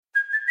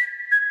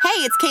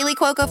Hey, it's Kaylee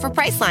Cuoco for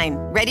Priceline.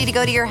 Ready to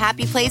go to your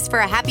happy place for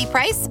a happy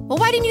price? Well,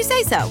 why didn't you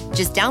say so?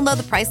 Just download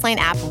the Priceline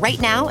app right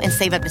now and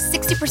save up to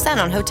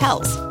 60% on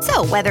hotels.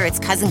 So whether it's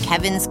Cousin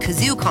Kevin's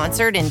Kazoo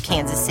Concert in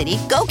Kansas City,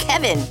 go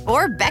Kevin,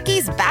 or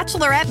Becky's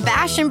Bachelorette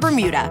Bash in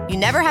Bermuda, you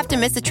never have to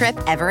miss a trip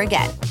ever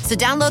again. So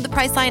download the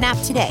Priceline app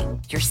today.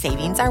 Your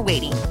savings are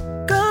waiting.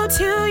 Go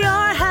to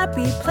your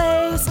happy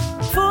place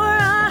for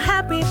a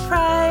happy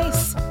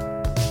price.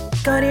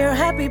 Go to your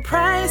happy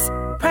price,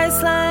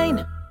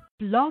 Priceline.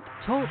 Blog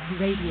Talk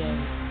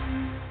Radio.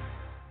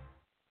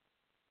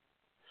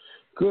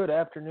 Good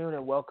afternoon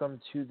and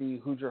welcome to the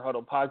Hoosier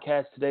Huddle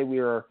podcast. Today we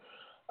are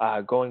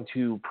going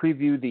to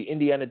preview the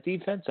Indiana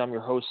defense. I'm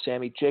your host,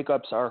 Sammy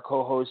Jacobs. Our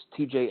co-host,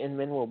 TJ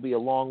Inman, will be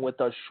along with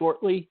us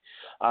shortly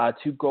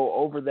to go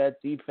over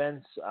that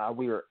defense.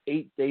 We are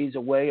 8 days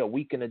away, a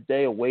week and a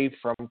day away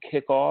from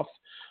kickoff.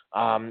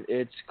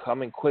 It's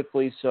coming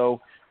quickly, so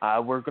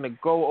we're going to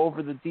go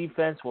over the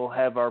defense. We'll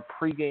have our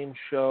pregame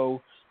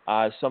show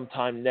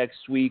sometime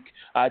next week.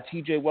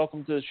 TJ,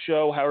 welcome to the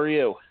show. How are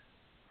you?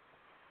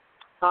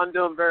 I'm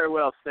doing very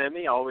well,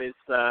 Sammy. Always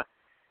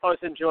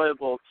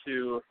enjoyable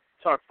to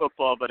talk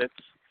football, but it's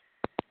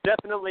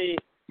definitely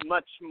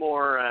much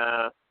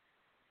more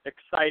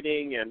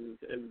exciting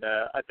and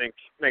I think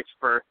makes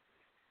for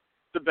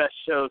the best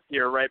shows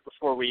here right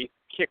before we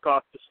kick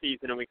off the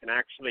season and we can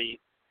actually,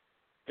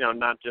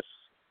 not just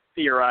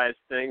theorize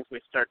things.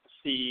 We start to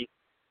see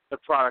the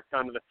product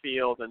onto the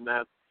field, and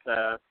that's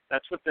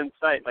what's in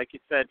sight. Like you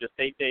said, just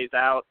 8 days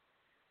out.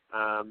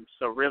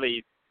 So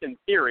really, in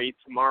theory,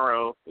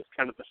 tomorrow is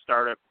kind of the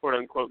start of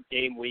quote-unquote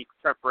game week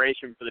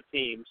preparation for the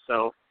team.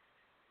 So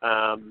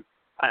I'm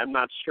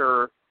not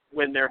sure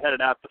when they're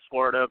headed out to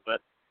Florida,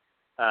 but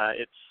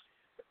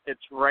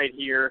it's right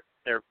here.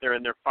 They're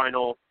in their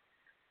final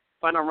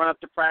run up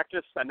to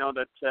practice. I know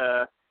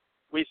that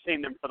we've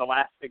seen them for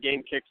the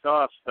game kicks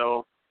off.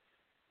 So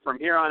from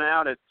here on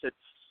out, it's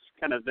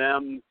kind of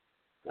them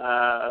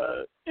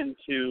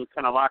into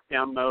kind of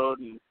lockdown mode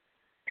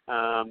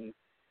and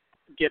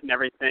getting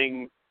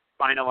everything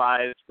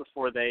finalized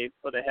before they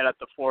head up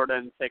to Florida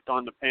and take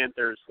on the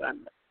Panthers.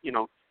 And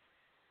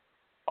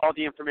all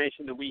the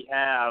information that we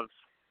have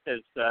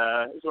is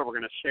what we're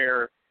going to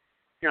share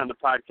here on the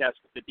podcast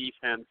with the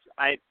defense.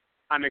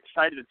 I'm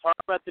excited to talk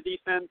about the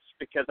defense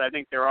because I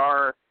think there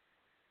are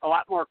a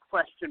lot more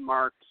question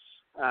marks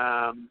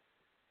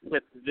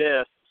with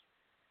this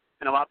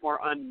and a lot more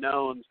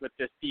unknowns with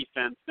this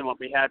defense than what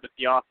we had with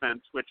the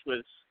offense, which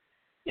was,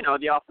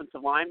 the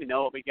offensive line. We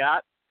know what we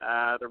got.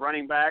 The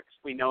running backs,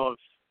 we know of,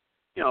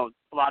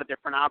 a lot of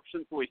different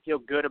options, but we feel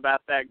good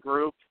about that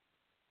group,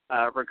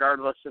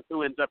 regardless of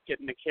who ends up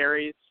getting the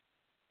carries.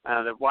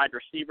 The wide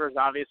receivers,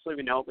 obviously,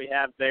 we know what we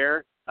have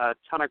there. A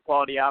ton of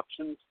quality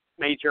options.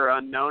 Major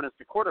unknown is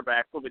the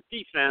quarterback. But with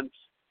defense,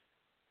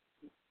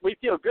 we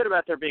feel good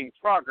about there being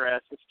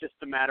progress. It's just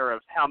a matter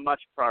of how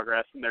much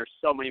progress, and there's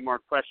so many more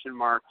question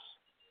marks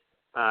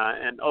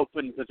and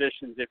open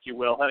positions, if you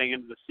will, heading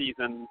into the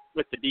season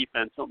with the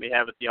defense than we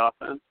have with the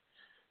offense.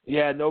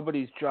 Yeah,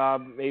 nobody's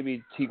job,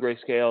 maybe Tigre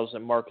Scales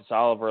and Marcus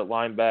Oliver at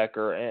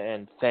linebacker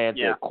and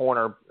Fant at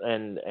corner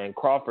and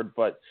Crawford,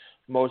 but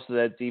most of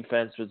that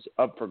defense was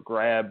up for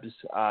grabs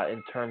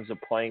in terms of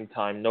playing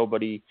time.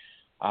 Nobody,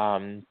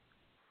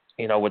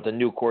 with the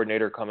new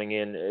coordinator coming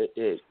in,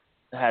 it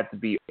had to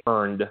be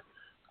earned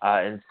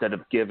instead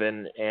of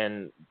given,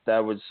 and that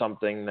was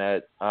something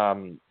that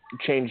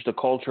changed the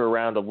culture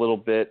around a little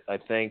bit, I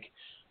think,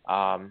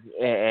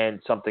 and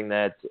something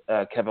that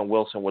Kevin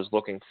Wilson was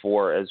looking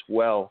for as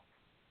well.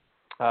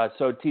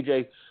 So,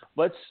 TJ,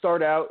 let's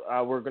start out.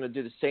 We're going to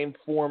do the same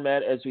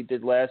format as we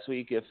did last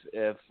week.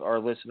 If our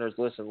listeners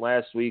listened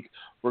last week,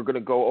 we're going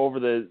to go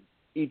over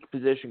each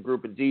position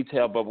group in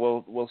detail, but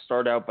we'll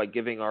start out by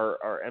giving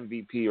our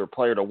MVP or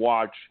player to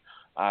watch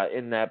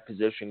in that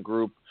position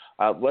group.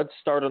 Let's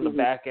start on the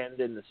back end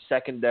in the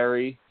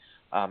secondary.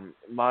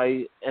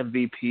 My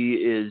MVP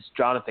is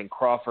Jonathan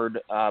Crawford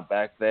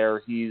back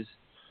there. He's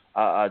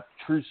a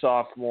true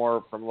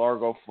sophomore from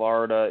Largo,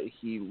 Florida.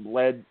 He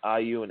led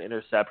IU in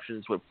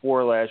interceptions with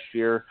 4 last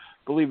year.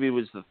 I believe he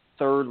was the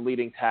third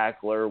leading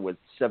tackler with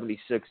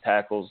 76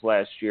 tackles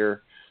last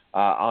year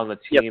on the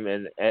team. Yep.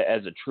 And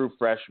as a true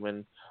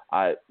freshman,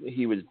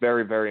 he was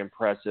very, very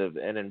impressive.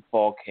 And in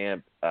fall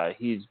camp,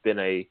 he's been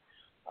a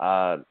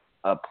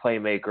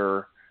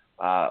playmaker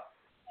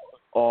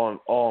all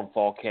in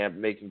fall camp,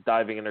 making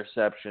diving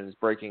interceptions,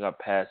 breaking up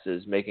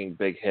passes, making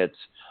big hits.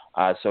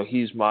 So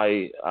he's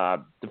my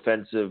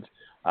defensive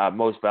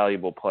most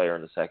valuable player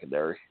in the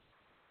secondary.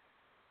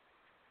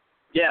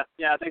 Yeah,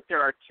 I think there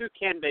are 2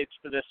 candidates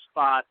for this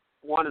spot.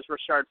 One is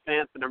Rashard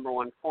Fant, the number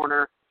 1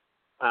 corner.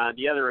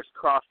 The other is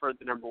Crawford,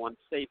 the number 1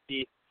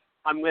 safety.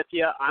 I'm with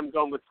you. I'm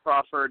going with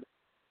Crawford.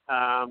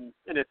 And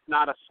it's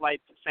not a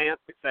slight to Fant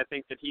because I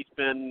think that he's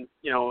been,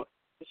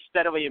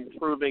 steadily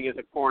improving as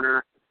a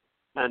corner.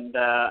 And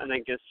I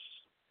think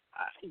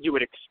you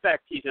would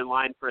expect he's in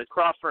line for his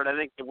Crawford. I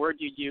think the word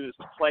you used,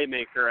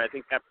 playmaker, I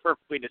think that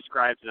perfectly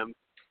describes him.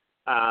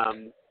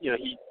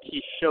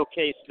 He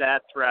showcased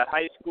that throughout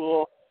high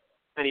school.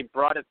 and he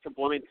brought it to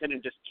Bloomington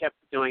and just kept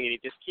doing it. He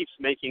just keeps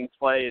making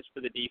plays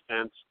for the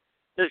defense.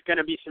 There's going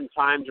to be some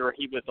times where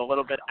he was a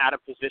little bit out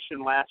of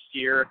position last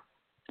year,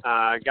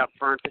 got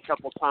burnt a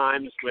couple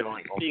times with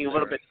being a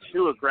little bit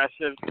too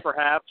aggressive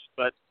perhaps,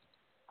 but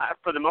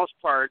for the most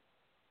part,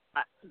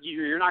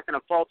 you're not going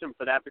to fault him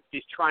for that because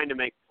he's trying to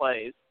make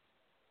plays.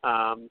 So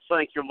I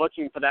think you're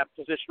looking for that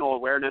positional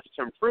awareness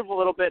to improve a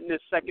little bit in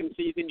his second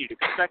season. You'd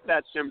expect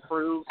that to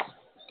improve,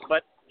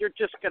 but you're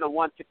just going to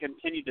want to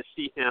continue to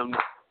see him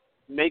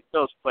make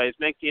those plays,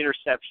 make the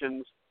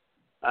interceptions,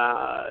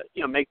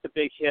 make the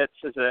big hits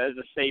as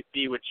a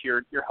safety, which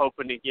you're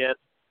hoping to get.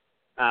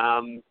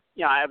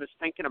 I was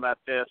thinking about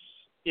this.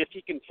 If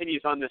he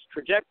continues on this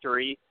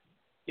trajectory,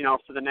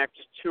 for the next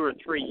 2 or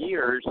 3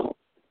 years,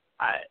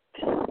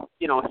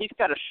 he's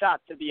got a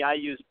shot to be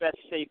IU's best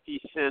safety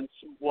since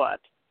what?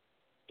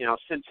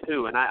 Since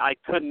who? And I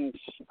couldn't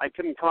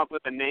come up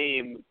with a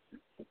name.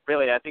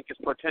 Really, I think his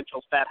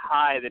potential's that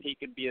high that he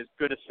could be as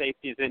good a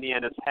safety as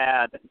Indiana's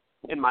had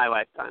in my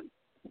lifetime.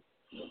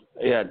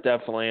 Yeah,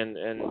 definitely. And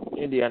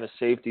Indiana's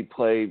safety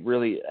play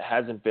really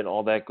hasn't been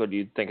all that good.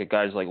 You'd think of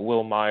guys like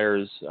Will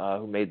Myers,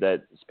 who made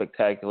that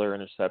spectacular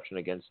interception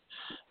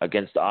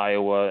against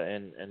Iowa,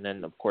 and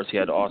then of course he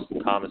had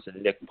Austin Thomas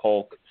and Nick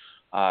Polk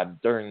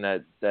during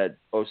that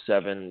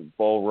 07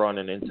 bowl run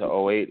and into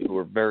 08, who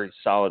were very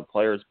solid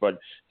players, but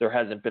there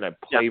hasn't been a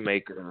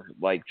playmaker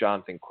like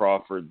Jonathan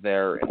Crawford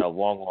there in a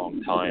long,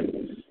 long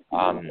time.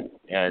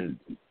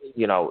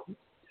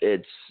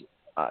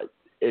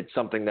 It's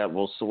something that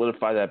will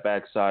solidify that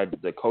backside.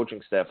 The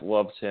coaching staff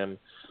loves him,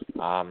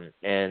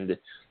 and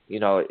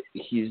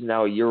he's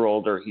now a year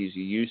older. He's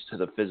used to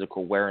the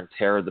physical wear and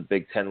tear of the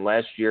Big Ten.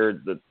 Last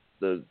year,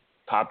 the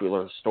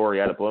popular story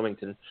out of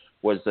Bloomington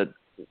was that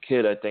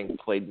kid, I think,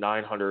 played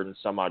 900 and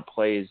some odd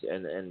plays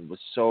and was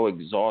so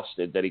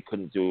exhausted that he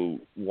couldn't do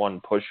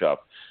one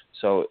push-up.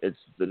 So it's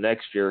the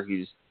next year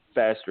he's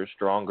faster,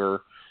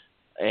 stronger,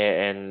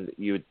 and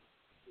you would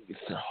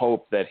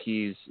hope that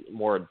he's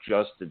more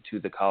adjusted to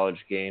the college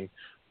game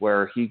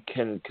where he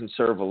can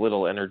conserve a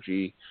little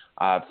energy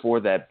for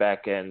that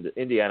back end.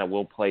 Indiana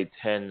will play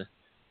 10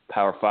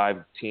 Power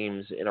 5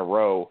 teams in a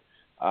row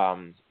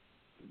to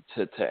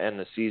end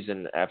the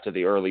season after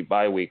the early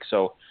bye week.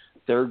 So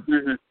there's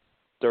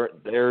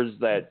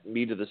that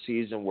meat of the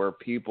season where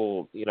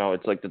people,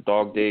 it's like the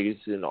dog days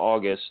in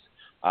August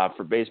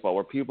for baseball,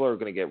 where people are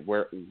going to get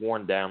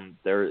worn down.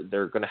 They're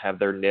going to have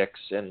their nicks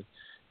and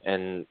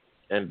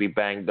be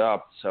banged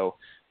up. So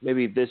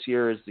maybe this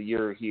year is the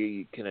year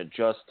he can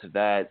adjust to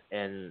that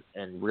and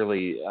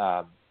really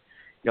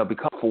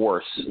become a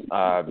force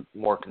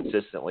more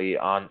consistently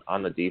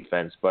on the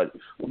defense. But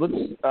let's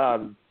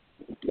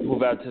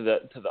move out to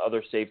the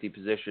other safety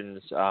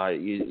positions.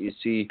 You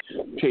see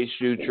Chase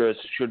Dutra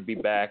should be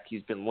back.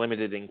 He's been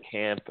limited in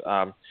camp,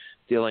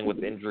 dealing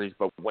with injuries,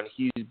 but when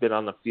he's been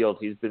on the field,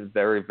 he's been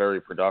very,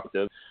 very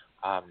productive.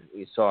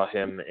 You saw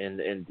him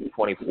in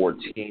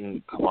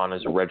 2014 come on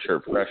as a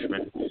redshirt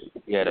freshman.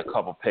 He had a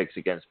couple picks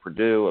against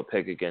Purdue, a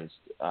pick against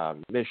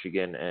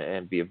Michigan,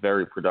 and be a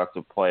very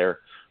productive player.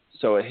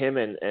 So him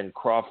and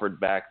Crawford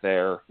back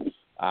there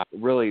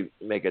really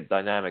make a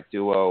dynamic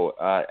duo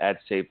at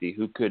safety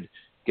who could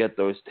get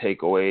those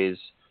takeaways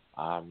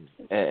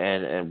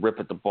and rip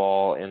at the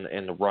ball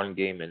in the run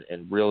game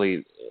and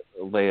really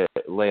lay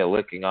a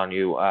licking on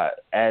you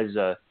as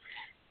a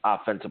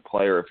offensive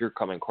player. If you're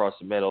coming across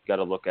the middle, you got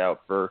to look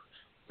out for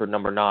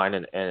number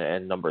 9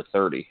 and number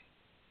 30.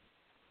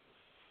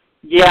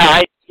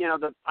 Yeah,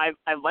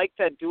 I like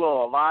that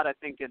duo a lot. I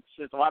think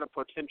there's a lot of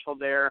potential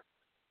there.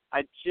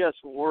 I just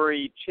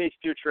worry Chase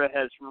Dutra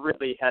has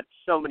really had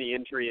so many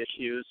injury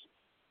issues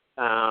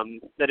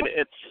that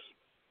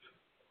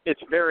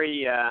it's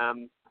very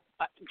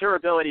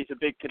durability is a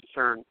big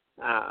concern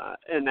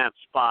in that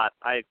spot.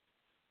 I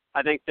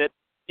think that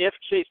if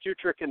Chase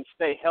Dutra can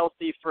stay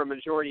healthy for a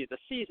majority of the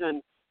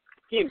season,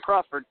 he and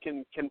Crawford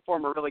can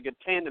form a really good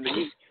tandem.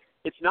 And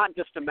it's not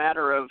just a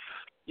matter of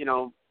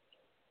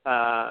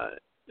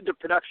the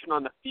production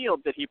on the field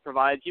that he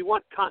provides. You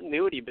want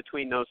continuity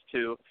between those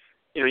two.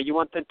 You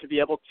want them to be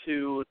able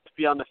to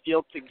be on the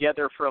field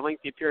together for a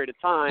lengthy period of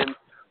time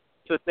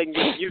so that they can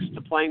get used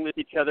to playing with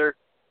each other,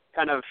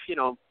 kind of,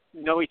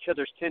 know each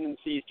other's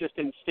tendencies just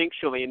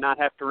instinctually and not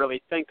have to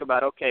really think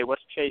about, okay,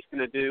 what's Chase going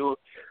to do?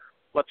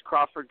 What's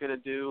Crawford going to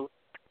do?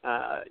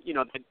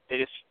 They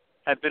just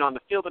have been on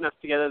the field enough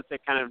together that they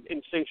kind of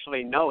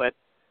instinctually know it.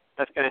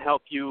 That's going to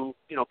help you,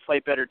 play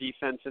better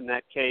defense in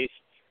that case,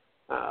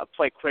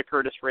 play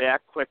quicker, just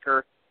react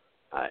quicker.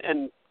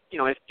 And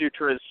if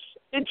Dutra is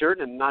injured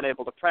and not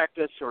able to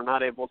practice or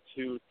not able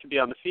to be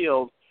on the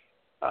field,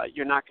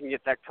 you're not going to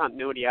get that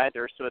continuity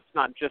either. So it's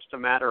not just a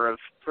matter of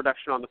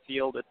production on the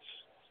field. It's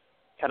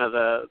kind of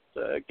the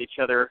each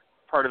other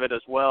part of it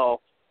as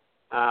well.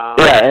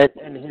 But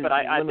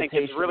I think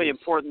it's really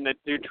important that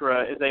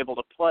Dutra is able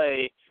to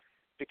play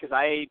because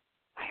I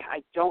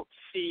don't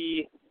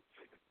see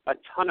a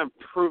ton of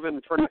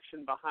proven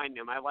production behind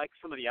him. I like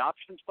some of the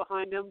options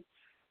behind him,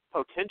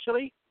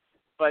 potentially,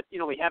 but,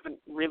 we haven't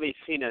really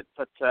seen it.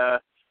 But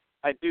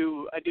I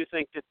do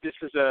think that this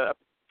is a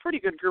pretty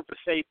good group of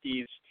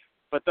safeties,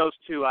 but those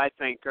two I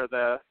think are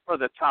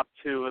the top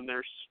two, and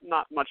there's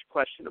not much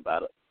question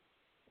about it.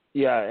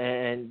 Yeah,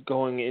 and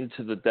going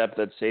into the depth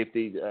at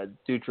safety,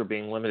 Dutra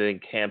being limited in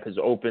camp has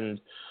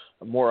opened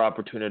more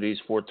opportunities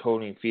for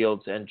Tony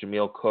Fields and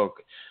Jameel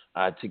Cook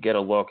to get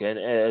a look, and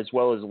as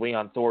well as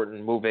Leon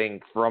Thornton moving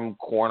from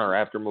corner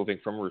after moving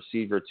from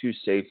receiver to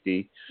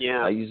safety.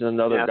 Yeah, he's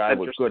another guy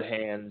with good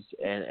interesting. hands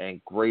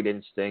and great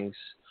instincts.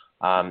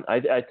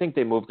 I think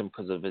they moved him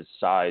because of his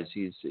size.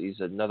 He's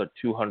another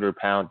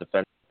 200-pound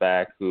defensive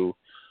back who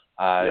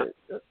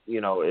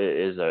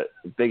is a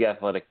big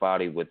athletic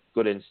body with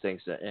good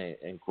instincts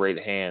and great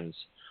hands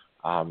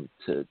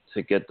to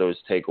get those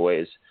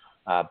takeaways.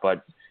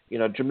 But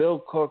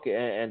Jameel Cook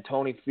and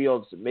Tony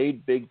Fields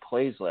made big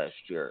plays last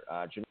year.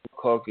 Jameel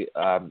Cook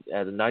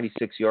had a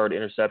 96-yard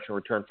interception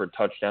return for a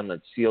touchdown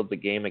that sealed the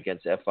game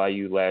against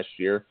FIU last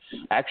year,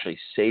 actually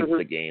saved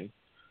the game.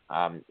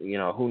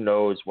 Who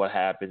knows what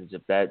happens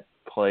if that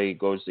play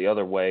goes the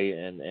other way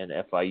and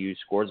FIU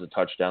scores a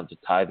touchdown to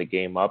tie the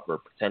game up or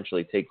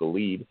potentially take the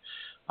lead.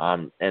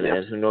 And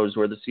who knows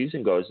where the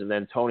season goes. And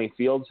then Tony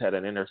Fields had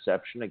an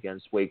interception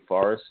against Wake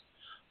Forest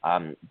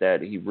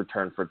that he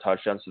returned for a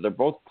touchdown. So they're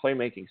both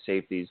playmaking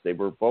safeties. They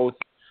were both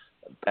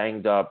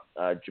banged up.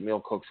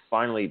 Jameel Cook's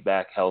finally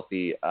back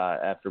healthy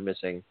after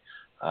missing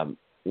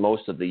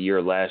most of the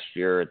year last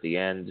year at the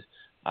end.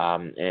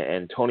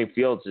 And Tony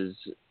Fields is,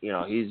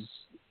 he's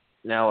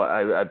now,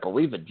 I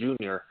believe, a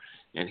junior,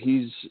 and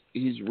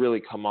he's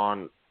really come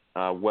on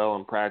well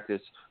in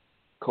practice.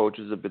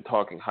 Coaches have been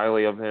talking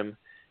highly of him,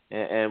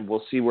 and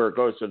we'll see where it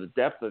goes. So the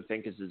depth, I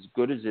think, is as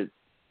good as it,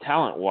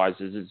 talent-wise,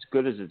 is as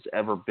good as it's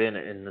ever been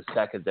in the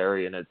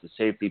secondary and at the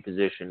safety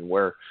position,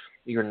 where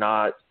you're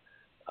not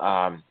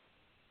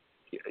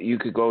you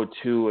could go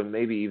 2 and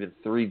maybe even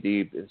 3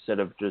 deep instead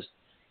of just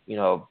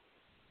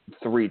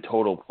 3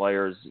 total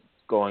players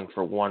going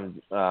for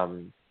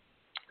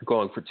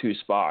 2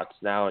 spots.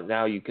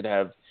 Now you could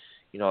have,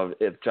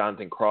 if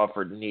Jonathan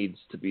Crawford needs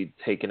to be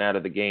taken out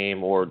of the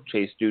game or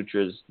Chase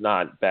Dutra's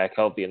not back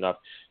healthy enough,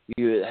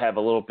 you have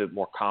a little bit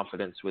more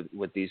confidence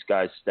with these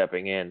guys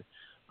stepping in.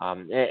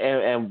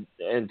 And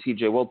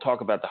TJ, we'll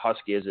talk about the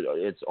Husky as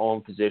its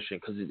own position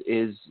because it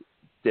is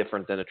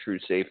different than a true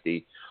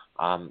safety.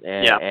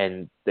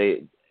 And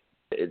the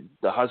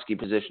Husky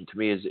position to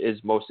me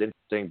is most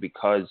interesting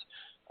because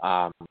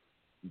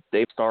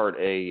they start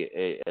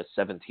a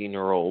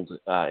 17-year-old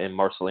in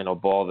Marcelino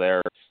Ball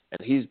there, and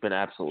he's been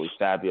absolutely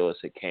fabulous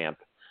at camp,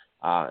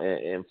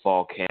 in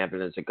fall camp,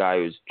 and is a guy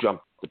who's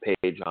jumped the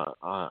page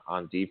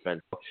on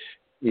defense.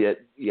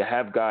 You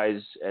have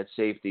guys at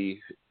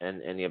safety,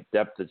 and you have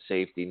depth at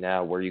safety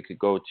now where you could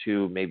go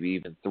 2, maybe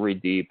even 3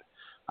 deep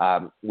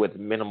with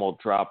minimal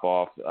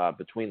drop-off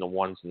between the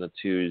 1s and the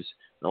 2s,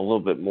 and a little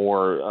bit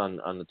more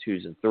on the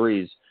 2s and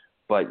 3s,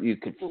 but you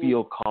could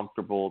feel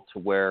comfortable to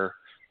where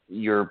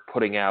you're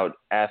putting out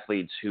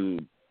athletes who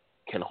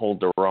can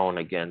hold their own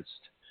against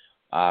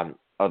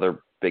other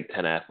Big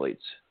Ten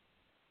athletes.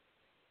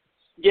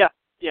 Yeah.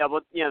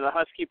 Well, the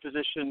Husky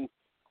position.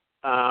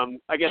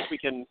 I guess we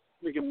can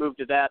move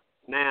to that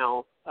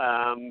now.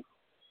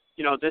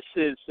 This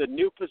is a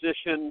new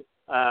position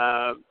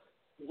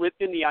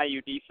within the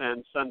IU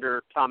defense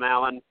under Tom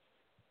Allen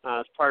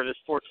as part of his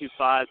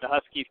 4-2-5. The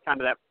Huskies kind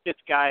of that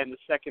 5th guy in the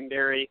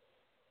secondary.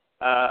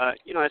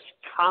 It's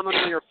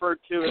commonly referred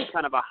to as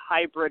kind of a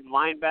hybrid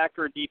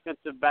linebacker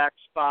defensive back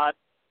spot.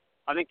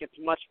 I think it's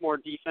much more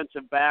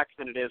defensive back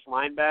than it is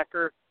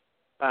linebacker.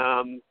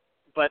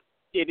 But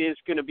it is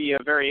going to be a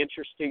very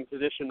interesting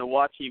position to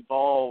watch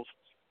evolve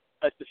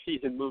as the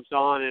season moves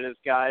on and as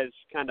guys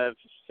kind of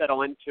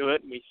settle into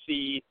it, and we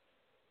see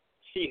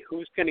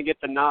who's going to get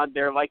the nod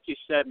there. Like you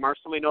said,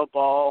 Marcelino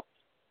Ball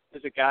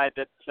is a guy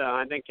that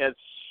I think, as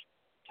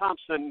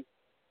Thompson,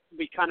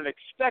 we kind of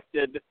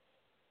expected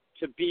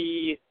to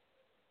be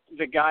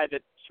the guy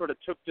that sort of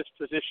took this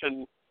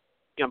position,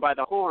 by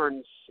the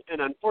horns,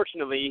 and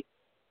unfortunately,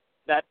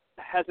 that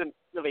hasn't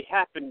really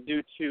happened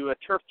due to a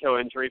turf toe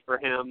injury for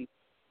him.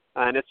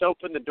 And it's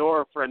opened the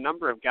door for a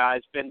number of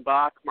guys, Ben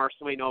Bach,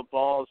 Marcelino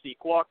Ball,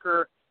 Zeke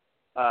Walker,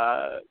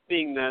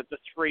 being the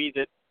 3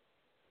 that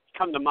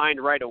come to mind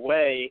right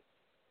away.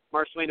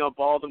 Marcelino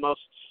Ball, the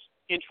most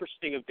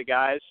interesting of the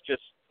guys,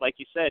 just like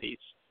you said, he's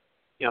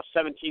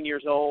 17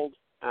 years old,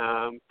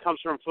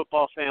 comes from a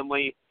football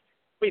family.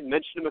 We've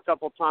mentioned him a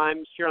couple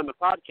times here on the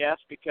podcast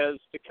because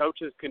the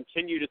coaches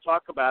continue to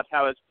talk about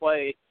how his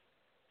play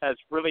has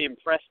really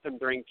impressed them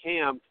during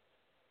camp.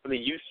 I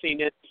mean, you've seen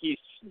it. He's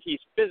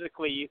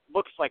physically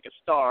looks like a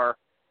star.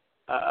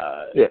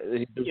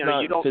 He does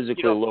not you don't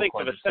physically think look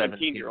of like a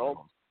 17-year-old.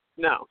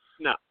 No.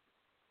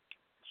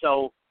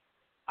 So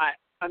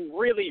I'm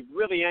really,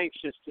 really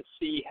anxious to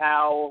see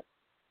how,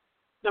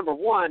 number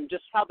one,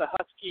 just how the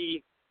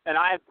Husky, and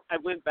I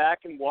went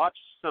back and watched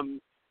some,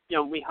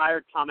 when we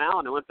hired Tom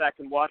Allen, I went back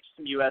and watched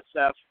some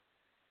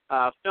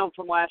USF film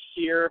from last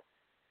year,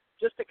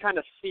 just to kind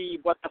of see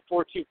what the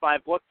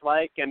 4-2-5 looked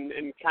like and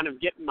kind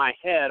of get in my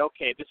head,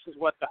 okay, this is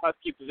what the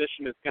Husky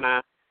position is going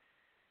to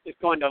is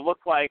going to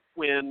look like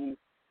when,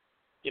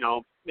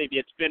 maybe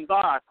it's Ben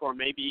Bach, or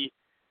maybe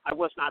I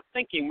was not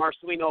thinking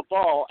Marcelino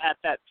Ball at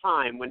that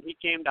time. When he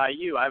came to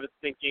IU, I was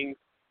thinking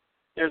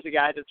there's a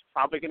guy that's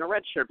probably going to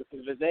redshirt because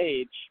of his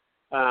age.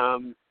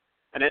 And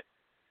it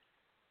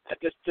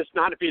just does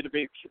not appear to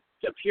be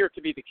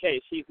the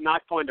case. He's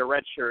not going to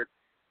redshirt.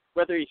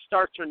 Whether he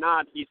starts or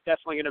not, he's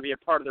definitely going to be a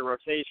part of the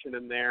rotation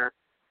in there.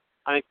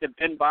 I think that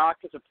Ben Bach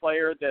is a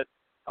player that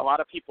a lot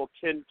of people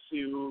tend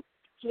to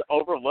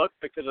overlook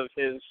because of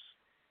his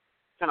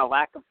kind of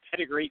lack of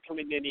pedigree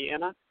coming to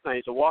Indiana.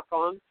 He's a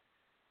walk-on.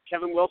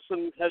 Kevin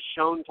Wilson has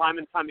shown time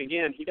and time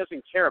again he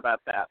doesn't care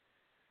about that.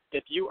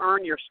 If you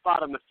earn your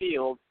spot on the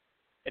field,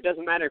 it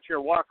doesn't matter if you're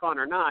a walk-on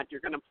or not, you're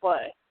going to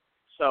play.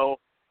 So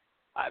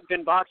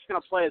Ben Bach's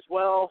going to play as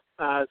well.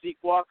 Zeke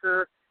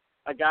Walker,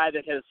 a guy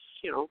that has,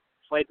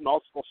 played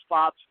multiple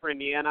spots for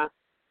Indiana.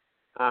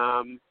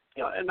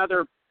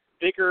 Another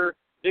bigger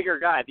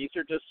guy. These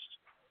are just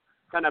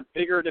kind of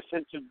bigger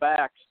defensive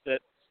backs that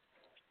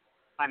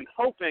I'm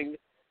hoping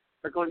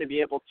are going to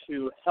be able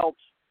to help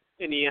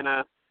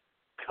Indiana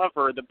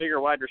cover the bigger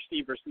wide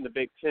receivers in the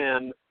Big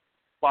Ten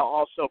while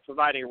also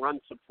providing run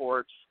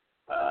support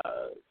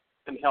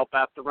and help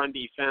out the run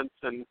defense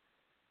and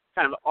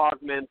kind of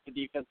augment the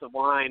defensive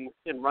line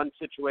in run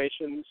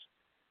situations.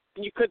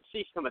 And you could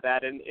see some of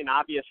that in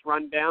obvious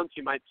rundowns.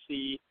 You might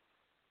see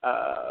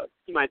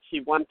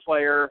one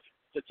player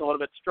that's a little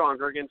bit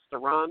stronger against the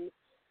run.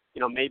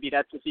 Maybe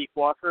that's a Zeke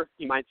Walker.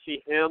 You might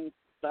see him,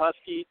 the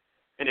Husky.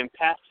 And in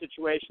pass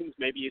situations,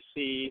 maybe you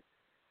see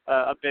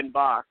a Ben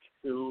Bach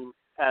who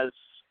has,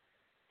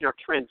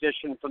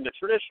 transitioned from the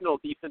traditional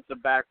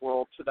defensive back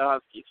world to the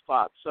Husky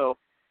spot. So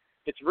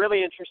it's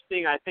really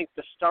interesting. I think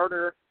the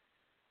starter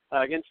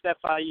against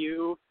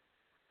FIU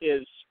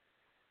is,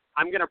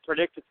 I'm going to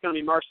predict it's going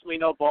to be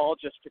Marcelino Ball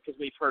just because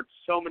we've heard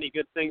so many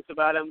good things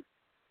about him.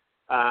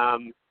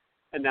 And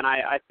then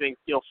I think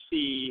you will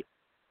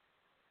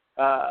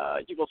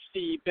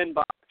see Ben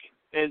Bach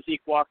and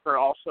Zeke Walker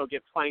also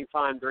get playing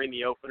time during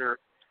the opener.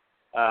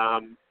 I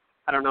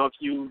don't know if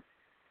you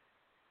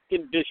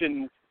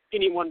envision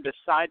anyone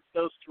besides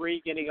those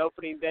three getting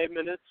opening day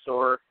minutes,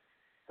 or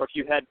if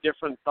you had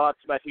different thoughts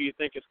about who you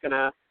think is going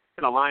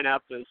to line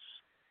up as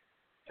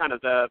kind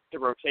of the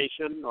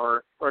rotation,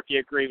 or if you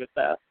agree with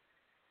that.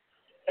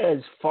 As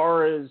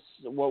far as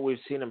what we've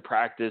seen in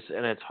practice,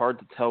 and it's hard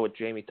to tell with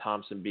Jamie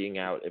Thompson being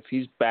out. If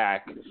he's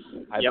back,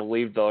 I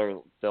believe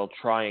they'll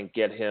try and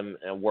get him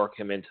and work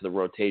him into the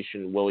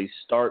rotation. Will he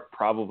start?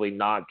 Probably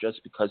not,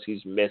 just because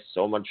he's missed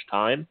so much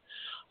time.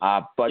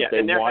 But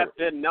and there have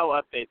been no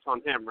updates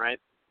on him, right?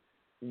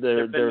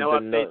 There have been no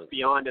updates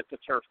beyond at the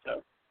turf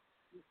toe.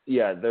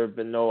 Yeah, there have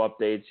been no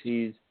updates.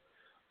 He's,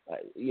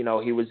 he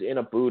was in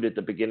a boot at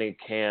the beginning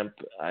of camp.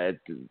 At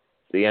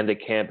the end of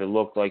camp, it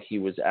looked like he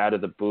was out of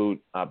the boot,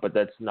 but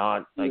that's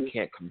not. I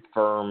can't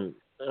confirm,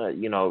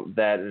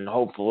 that. And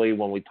hopefully,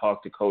 when we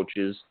talk to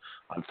coaches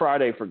on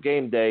Friday for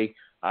game day,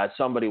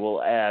 somebody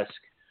will ask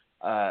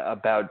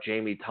about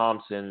Jamie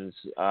Thompson's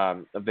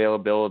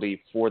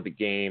availability for the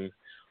game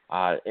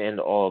and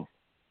all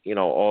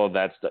of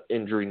that stuff,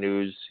 injury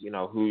news.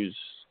 Who's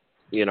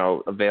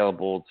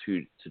available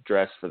to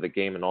dress for the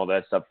game and all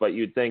that stuff. But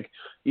you'd think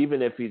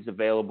even if he's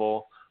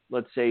available,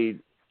 let's say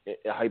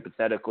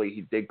hypothetically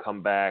he did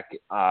come back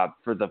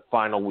for the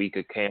final week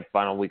of camp,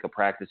 final week of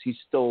practice, he's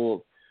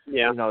still,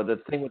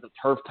 the thing with the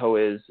turf toe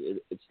is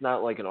it's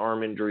not like an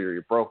arm injury or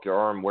you broke your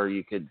arm where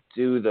you could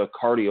do the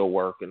cardio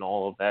work and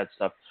all of that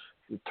stuff.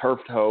 The turf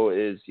toe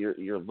is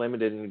you're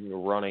limited in your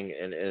running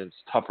and it's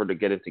tougher to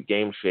get into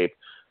game shape,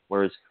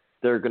 whereas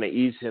they're going to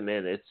ease him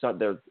in. It's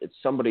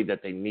somebody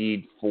that they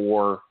need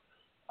for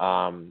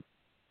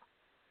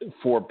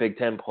Big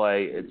Ten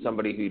play. It's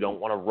somebody who you don't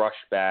want to rush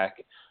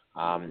back.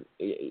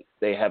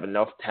 They have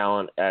enough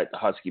talent at the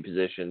Husky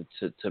position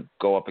to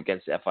go up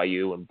against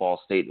FIU and Ball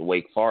State and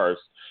Wake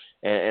Forest.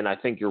 And I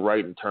think you're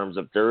right in terms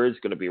of there is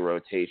going to be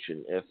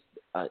rotation. If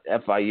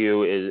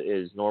FIU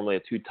is normally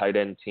a two tight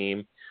end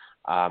team,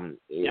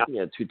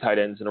 two tight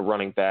ends and a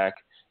running back,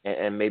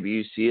 and maybe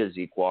you see a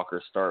Zeke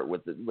Walker start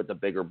with the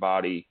bigger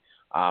body.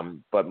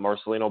 But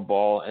Marcelino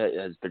Ball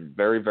has been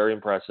very, very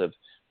impressive,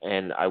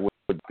 and I would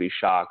be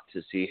shocked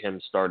to see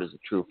him start as a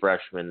true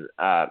freshman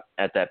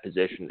at that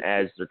position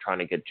as they're trying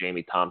to get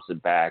Jamie Thompson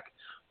back.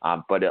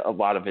 But a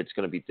lot of it's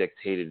going to be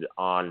dictated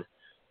on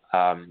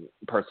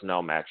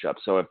personnel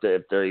matchups. So if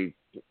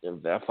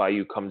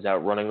FIU comes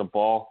out running the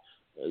ball,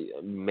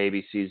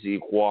 maybe see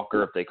Zeke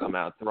Walker. If they come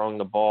out throwing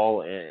the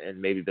ball and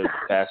maybe there's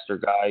a faster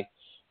guy,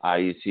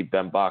 you see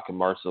Ben Bach and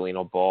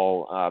Marcelino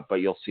Ball, but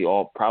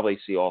you'll probably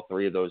see all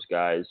three of those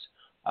guys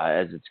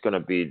as it's going to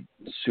be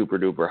super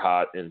duper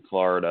hot in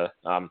Florida.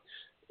 From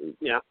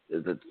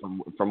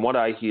what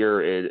I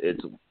hear,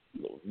 it's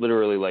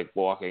literally like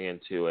walking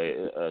into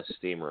a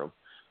steam room.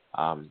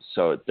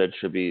 So that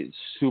should be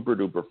super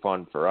duper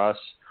fun for us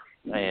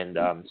and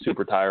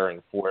super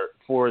tiring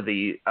for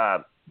the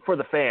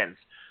fans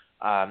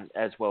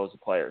as well as the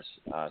players.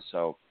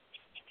 So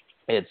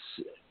it's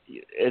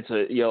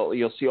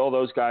you'll see all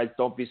those guys.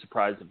 Don't be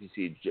surprised if you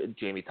see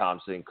Jamie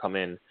Thompson come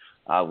in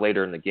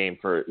later in the game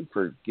for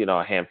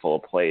a handful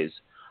of plays.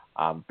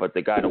 But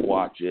the guy to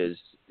watch is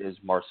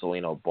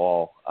Marcelino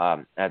Ball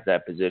at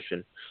that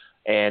position,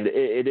 and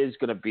it is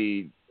going to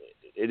be.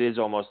 It is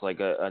almost like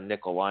a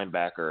nickel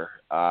linebacker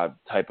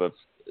type of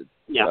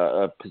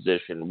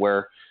position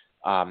where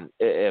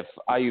if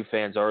IU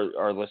fans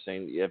are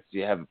listening, if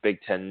you have a Big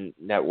Ten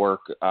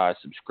Network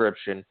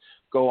subscription,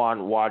 go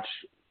on, watch.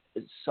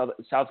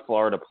 South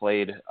Florida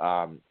played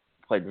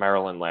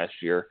Maryland last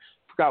year.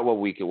 Forgot what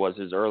week it was.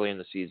 It was early in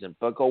the season,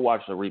 but go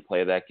watch the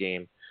replay of that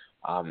game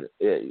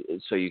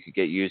so you could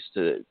get used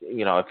to,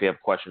 if you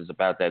have questions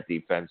about that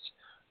defense.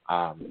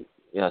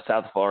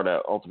 South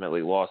Florida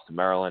ultimately lost to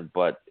Maryland,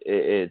 but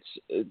it's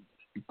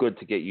good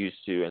to get used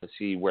to and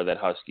see where that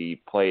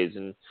Husky plays.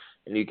 And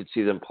you can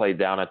see them play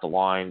down at the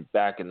line,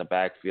 back in the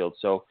backfield.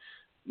 So,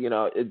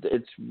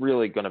 it's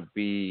really going to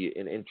be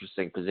an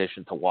interesting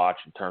position to watch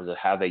in terms of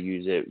how they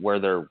use it, where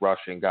they're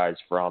rushing guys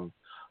from.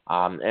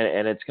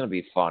 And it's going to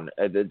be fun.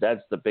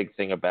 That's the big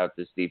thing about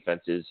this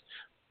defense is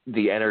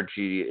the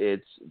energy.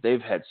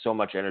 They've had so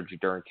much energy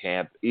during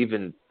camp.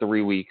 Even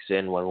 3 weeks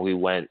in when we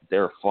went, they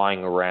were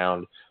flying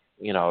around,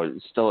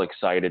 still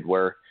excited.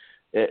 Where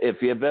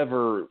if you've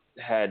ever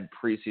had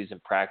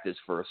preseason practice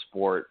for a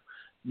sport,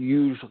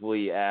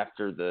 usually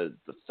after the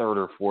third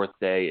or fourth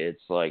day,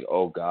 it's like,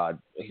 oh God,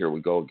 here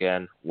we go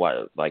again.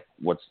 Why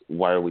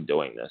are we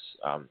doing this?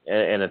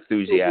 And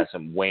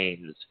enthusiasm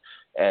wanes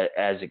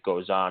as it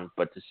goes on.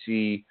 But to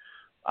see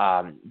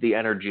the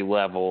energy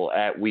level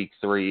at week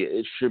 3,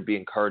 it should be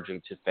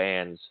encouraging to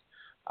fans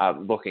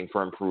looking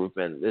for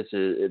improvement.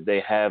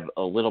 They have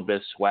a little bit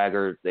of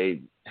swagger.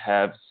 They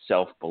have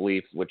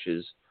self-belief, which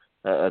is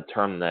a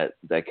term that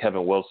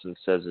Kevin Wilson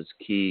says is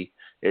key.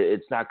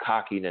 It's not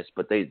cockiness,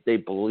 but they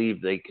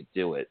believe they could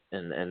do it.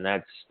 And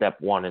that's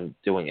step one in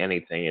doing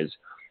anything is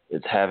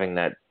having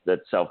that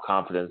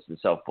self-confidence and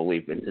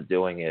self-belief into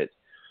doing it.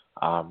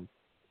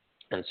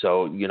 And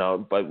so,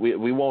 but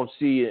we won't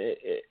see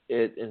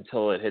it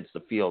until it hits the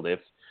field. If,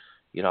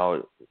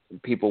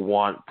 people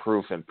want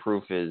proof, and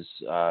proof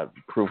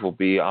will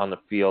be on the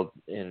field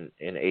in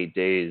 8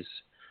 days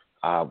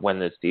when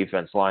this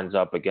defense lines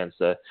up against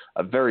a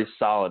very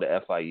solid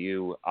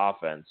FIU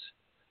offense.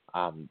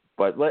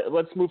 But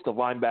let's move to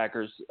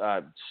linebackers.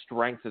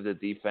 Strength of the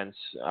defense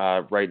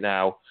right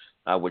now,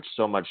 with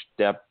so much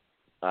depth,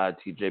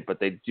 TJ, but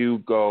they do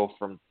go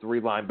from 3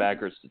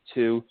 linebackers to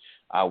 2,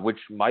 which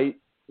might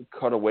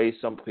cut away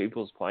some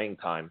people's playing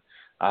time.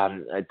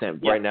 I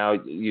think right now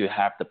you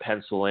have to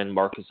pencil in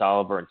Marcus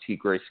Oliver and T.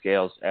 Gray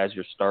Scales as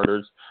your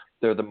starters.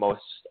 They're the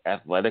most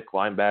athletic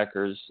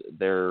linebackers.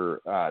 They're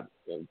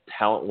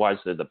talent-wise,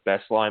 they're the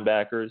best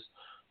linebackers.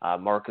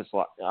 Marcus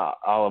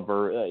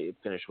Oliver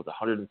finished with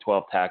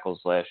 112 tackles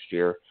last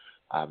year.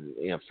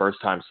 First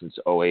time since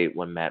 2008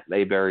 when Matt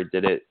Mayberry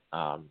did it.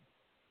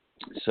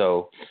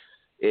 So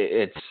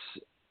it's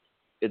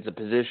a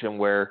position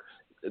where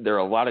there are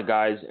a lot of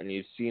guys, and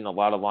you've seen a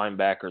lot of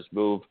linebackers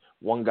move.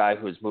 One guy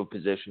who has moved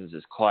positions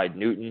is Clyde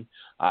Newton.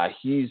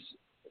 He's,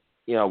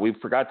 we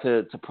forgot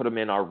to put him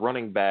in our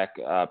running back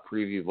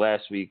preview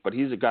last week, but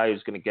he's a guy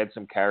who's going to get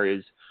some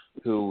carries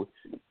who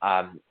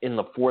in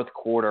the fourth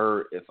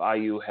quarter, if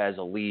IU has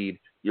a lead,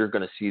 you're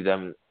going to see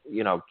them,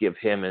 give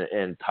him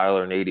and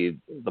Tyler Nady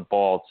the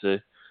ball to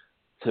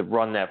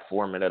run that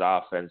 4-minute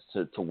offense,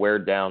 to wear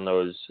down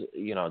those,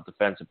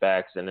 defensive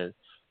backs. And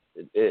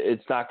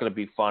it's not going to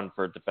be fun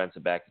for a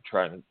defensive back to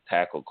try and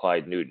tackle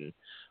Clyde Newton.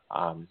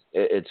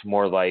 It's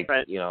more like,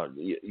 right,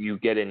 you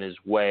get in his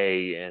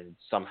way and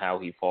somehow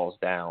he falls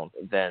down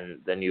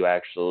than you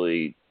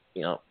actually,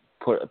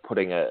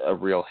 putting a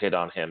real hit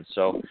on him.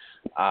 So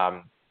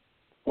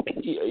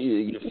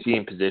you've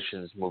seen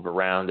positions move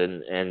around,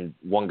 and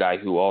one guy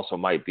who also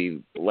might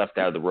be left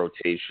out of the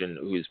rotation,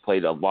 who's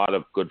played a lot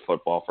of good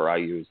football for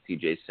IU, is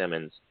TJ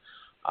Simmons.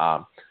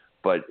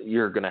 But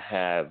you're going to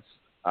have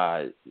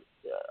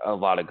a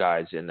lot of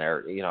guys in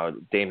there.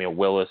 Damian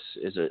Willis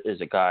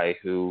is a guy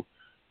who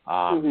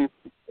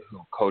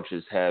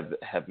coaches have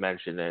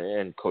mentioned,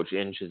 and Coach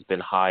Inge has been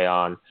high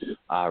on.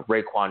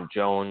 Raekwon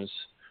Jones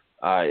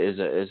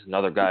is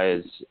another guy,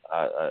 is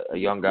a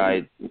young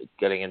guy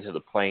getting into the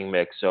playing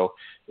mix. So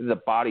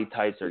the body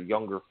types are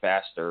younger,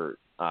 faster,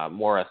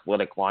 more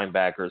athletic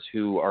linebackers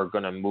who are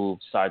going to move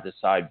side to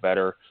side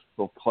better,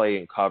 who will play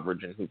in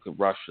coverage and who could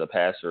rush the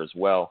passer as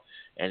well.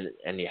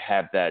 And you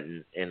have that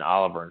in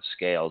Oliver and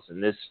Scales.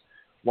 And this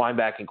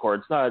linebacking core,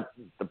 it's not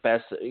the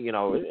best,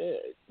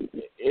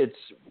 it's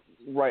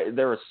right.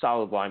 They're a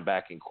solid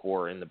linebacking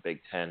core in the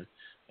Big Ten,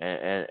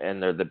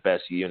 and they're the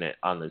best unit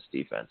on this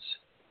defense.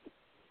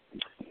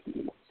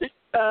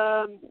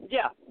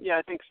 Yeah,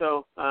 I think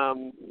so.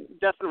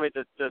 Definitely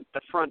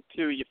the front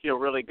 2 you feel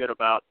really good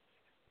about.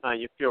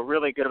 You feel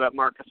really good about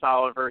Marcus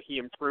Oliver. He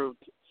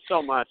improved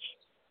so much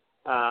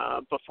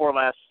before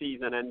last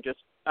season, and just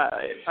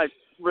I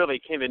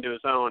really came into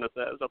his own as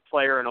a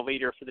player and a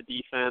leader for the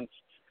defense.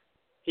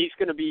 He's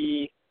going to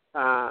be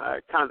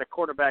kind of the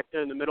quarterback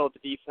there in the middle of the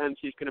defense.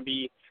 He's going to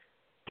be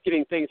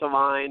getting things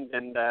aligned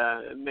and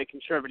making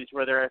sure everybody's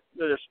where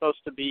they're supposed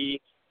to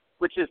be,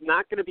 which is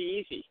not going to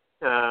be easy.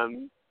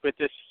 With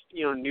this,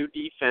 new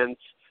defense,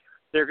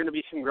 there are going to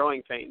be some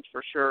growing pains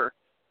for sure.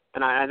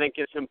 And I think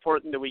it's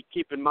important that we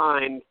keep in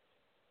mind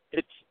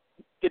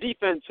the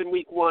defense in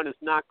week 1 is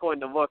not going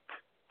to look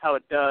how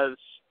it does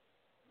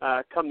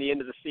come the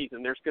end of the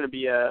season. There's going to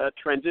be a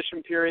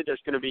transition period.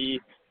 There's going to be,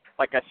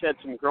 like I said,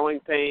 some growing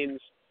pains.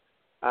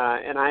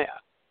 And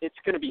it's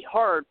going to be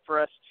hard for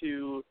us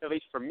to, at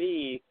least for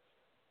me,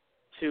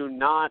 to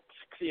not,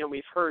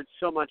 we've heard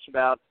so much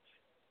about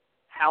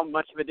how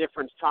much of a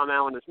difference Tom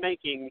Allen is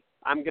making.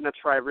 I'm going to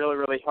try really,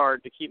 really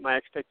hard to keep my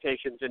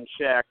expectations in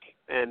check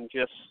and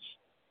just,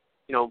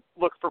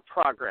 look for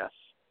progress.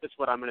 That's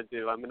what I'm going to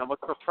do. I'm going to look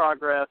for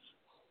progress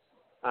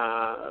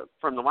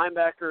from the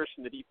linebackers,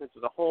 from the defense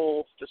as a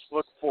whole. Just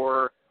look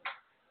for,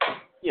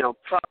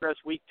 progress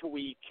week to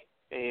week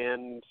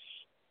and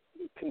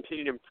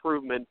continued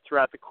improvement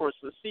throughout the course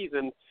of the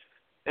season.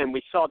 And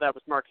we saw that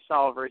with Marcus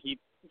Oliver. He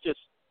just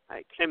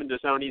came into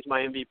his own. He's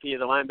my MVP of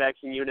the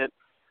linebacking unit.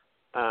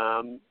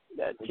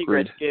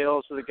 Tigray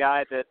Scales was a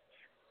guy that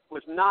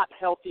was not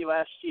healthy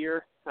last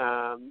year,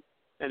 and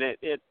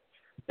it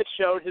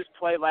showed. His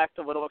play lacked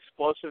a little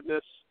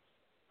explosiveness,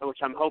 which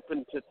I'm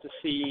hoping to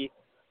see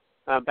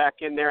back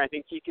in there. I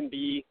think he can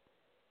be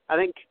 – I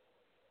think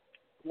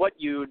what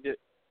you'd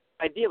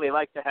ideally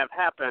like to have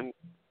happen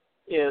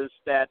is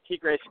that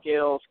Tigray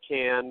Scales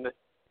can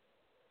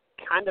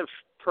kind of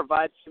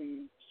provide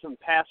some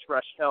pass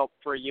rush help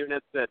for a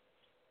unit that,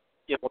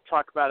 we'll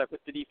talk about it with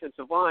the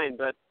defensive line,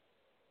 but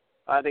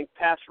I think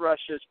pass rush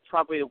is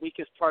probably the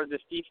weakest part of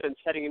this defense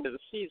heading into the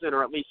season,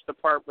 or at least the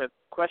part with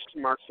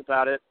question marks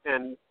about it.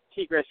 And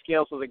Tigray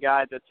Scales is a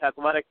guy that's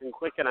athletic and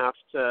quick enough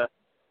to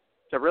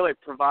really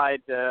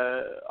provide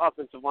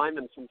offensive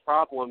linemen some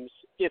problems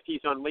if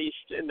he's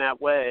unleashed in that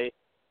way,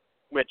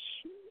 which,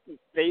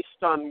 based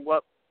on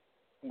what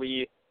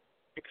we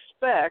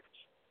expect,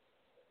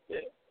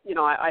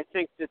 I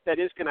think that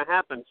is going to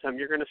happen some.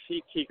 You're going to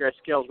see Tigray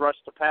Scales rush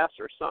the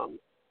passer some.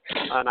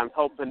 And I'm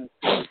hoping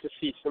to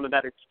see some of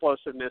that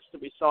explosiveness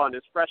that we saw in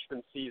his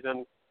freshman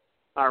season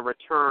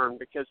return,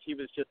 because he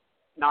was just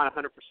not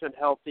 100%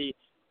 healthy.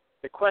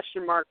 The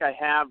question mark I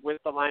have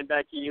with the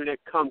linebacking unit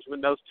comes when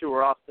those two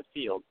are off the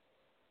field.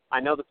 I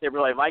know that they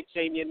really like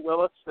Damian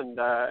Willis, and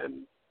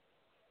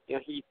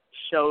he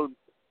showed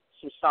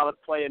some solid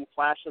play in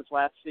flashes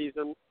last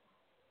season.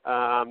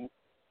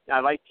 I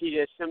like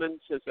T.J. Simmons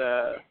as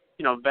a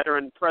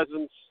veteran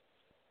presence,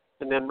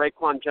 and then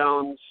Raekwon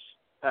Jones.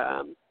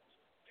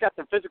 Got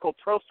the physical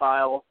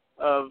profile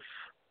of,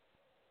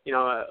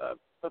 a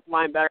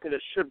linebacker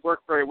that should work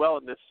very well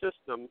in this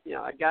system.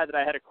 A guy that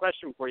I had a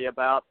question for you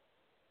about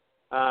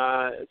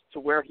as to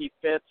where he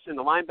fits in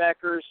the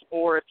linebackers,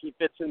 or if he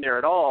fits in there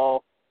at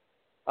all,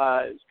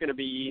 is going to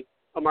be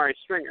Amari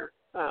Stringer.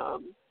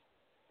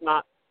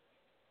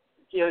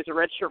 He's a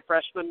redshirt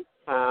freshman,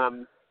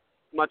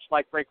 much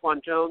like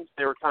Raekwon Jones.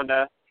 They were kind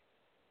of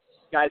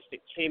guys that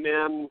came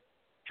in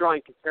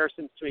drawing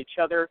comparisons to each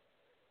other.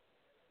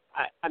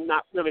 I'm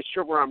not really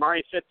sure where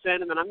Amari fits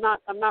in, and then I'm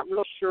not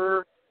real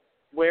sure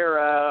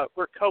where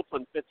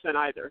Copeland fits in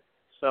either.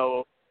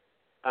 So,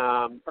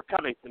 or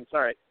Covington,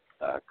 sorry,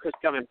 Chris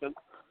Covington,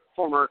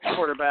 former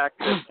quarterback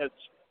that has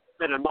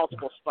been in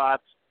multiple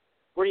spots.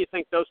 Where do you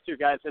think those two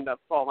guys end up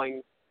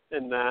falling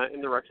in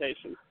the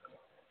rotation?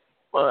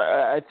 Well,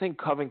 I think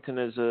Covington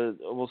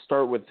we'll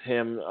start with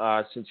him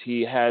since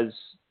he has,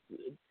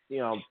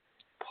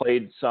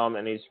 played some,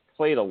 and he's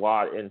played a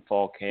lot in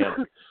fall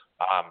camp.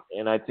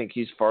 And I think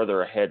he's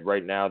farther ahead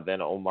right now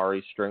than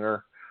Omari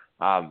Stringer.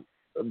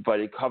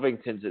 But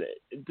Covington's,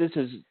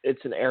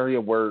 it's an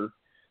area where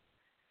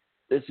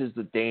this is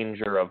the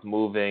danger of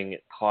moving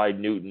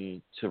Clyde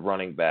Newton to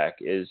running back.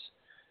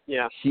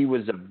 He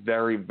was a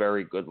very,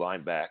 very good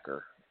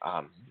linebacker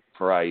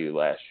for IU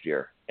last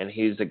year. And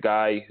he's a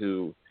guy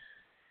who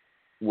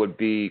would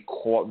be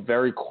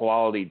very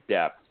quality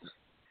depth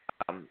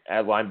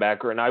at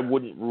linebacker. And I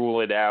wouldn't rule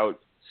it out,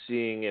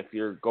 seeing if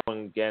you're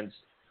going against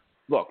 –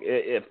 look,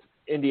 if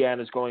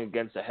Indiana's going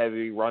against a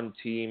heavy run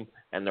team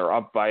and they're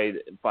up by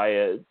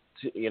 7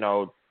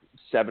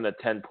 to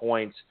 10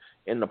 points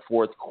in the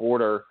fourth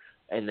quarter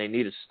and they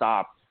need a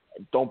stop,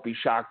 don't be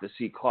shocked to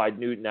see Clyde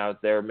Newton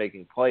out there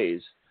making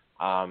plays.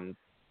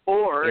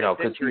 Or if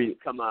injuries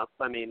come up.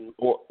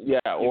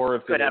 Or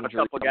if could have a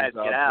couple guys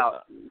get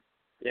out.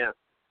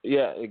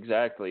 Yeah,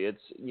 exactly.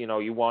 It's,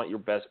 you want your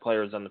best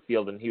players on the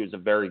field, and he was a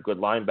very good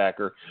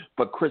linebacker.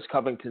 But Chris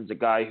Covington's a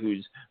guy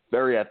who's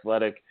very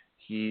athletic.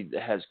 He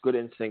has good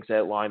instincts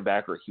at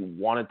linebacker. He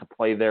wanted to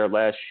play there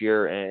last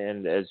year,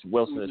 and as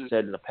Wilson has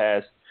said in the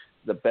past,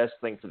 the best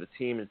thing for the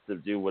team is to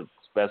do what's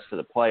best for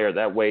the player.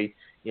 That way,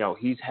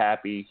 he's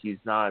happy. He's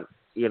not,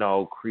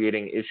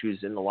 creating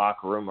issues in the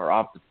locker room or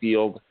off the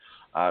field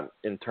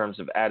in terms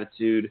of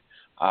attitude.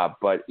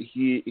 But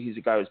he's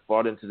a guy who's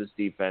bought into this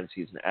defense.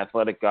 He's an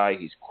athletic guy.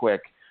 He's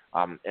quick,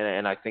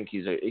 and I think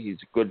he's a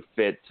good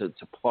fit to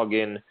plug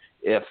in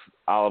if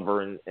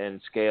Oliver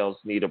and Scales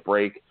need a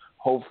break.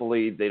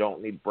 Hopefully they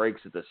don't need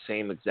breaks at the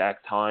same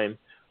exact time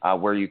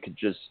where you could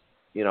just,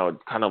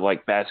 kind of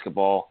like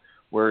basketball,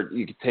 where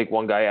you could take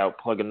one guy out,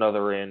 plug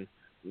another in,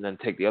 and then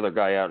take the other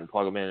guy out and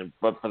plug him in.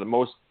 But for the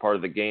most part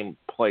of the game,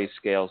 play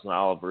Scales and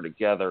Oliver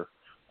together.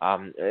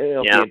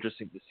 It'll be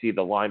interesting to see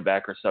the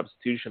linebacker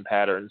substitution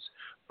patterns.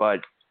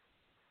 But,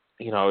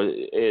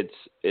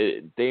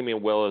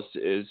 Damian Willis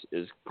is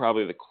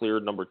probably the clear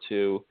number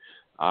 2.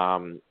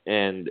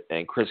 And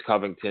Chris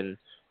Covington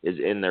is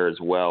in there as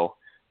well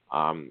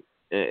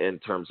in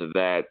terms of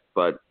that.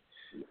 But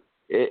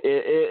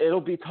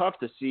it'll be tough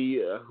to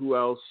see who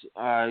else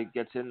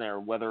gets in there,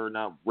 whether or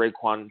not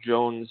Raekwon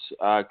Jones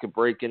could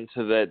break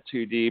into that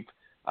 2 deep.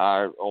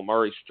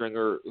 Omari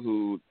Stringer,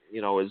 who,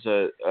 is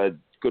a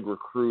good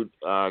recruit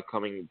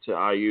coming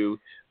to IU,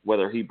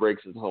 whether he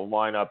breaks into the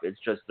lineup. It's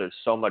just there's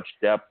so much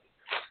depth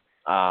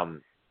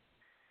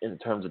in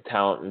terms of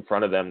talent in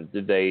front of them.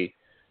 Did they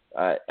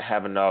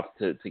have enough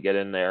to get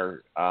in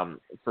there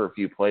for a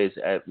few plays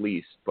at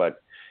least?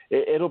 But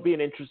it'll be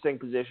an interesting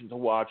position to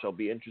watch. It'll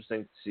be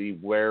interesting to see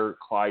where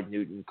Clyde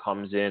Newton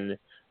comes in,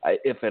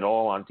 if at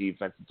all, on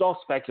defense. It's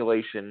all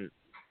speculation.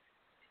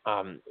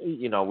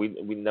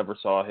 We never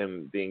saw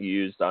him being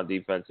used on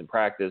defense in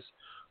practice,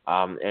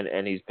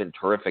 and he's been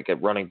terrific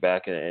at running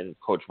back, and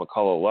Coach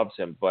McCullough loves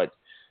him. But,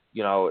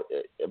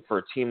 for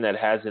a team that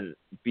hasn't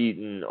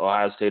beaten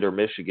Ohio State or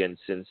Michigan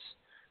since,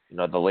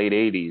 the late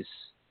 80s,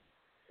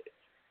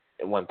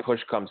 when push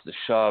comes to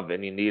shove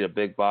and you need a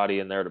big body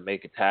in there to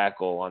make a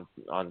tackle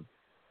on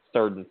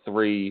 3rd and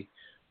 3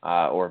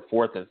 or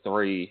 4th and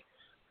 3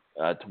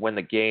 to win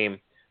the game,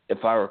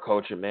 if I were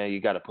coaching, man, you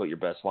got to put your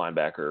best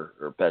linebacker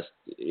or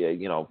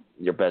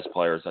your best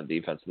players on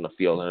defense in the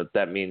field. And if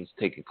that means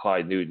taking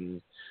Clyde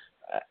Newton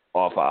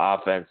off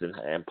of offense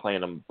and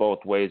playing them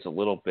both ways a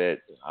little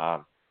bit,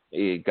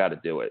 you got to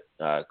do it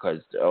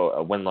because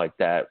a win like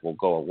that will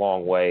go a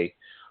long way.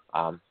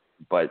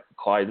 But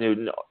Clyde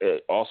Newton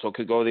also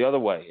could go the other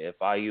way. If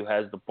IU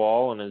has the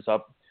ball and is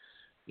up,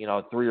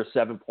 3 or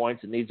 7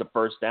 points and needs a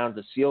first down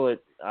to seal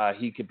it,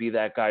 he could be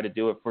that guy to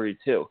do it for you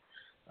too.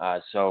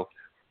 So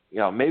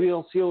maybe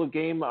he'll seal a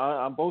game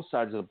on both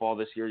sides of the ball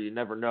this year. You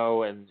never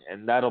know, and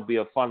that'll be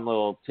a fun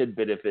little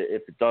tidbit if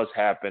it does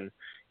happen.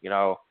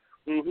 It'll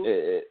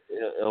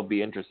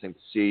be interesting to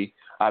see.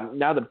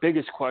 Now the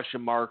biggest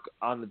question mark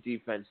on the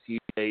defense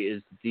today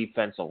is the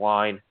defensive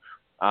line.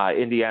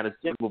 Indiana's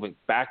moving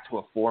back to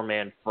a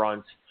 4-man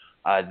front.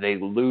 They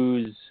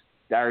lose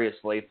Darius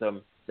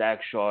Latham,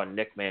 Zach Shaw, and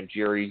Nick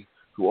Mangieri,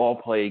 who all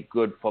played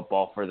good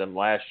football for them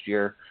last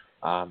year.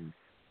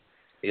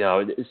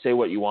 Say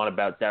what you want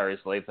about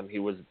Darius Latham. He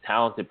was a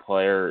talented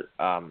player.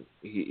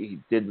 He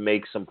did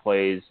make some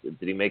plays. Did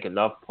he make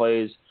enough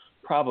plays?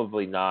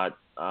 Probably not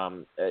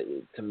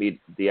to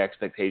meet the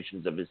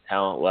expectations of his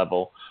talent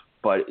level.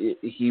 But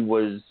he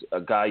was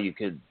a guy you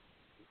could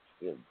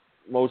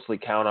mostly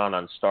count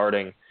on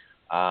starting.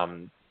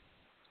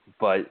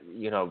 But,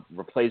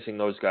 replacing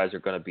those guys are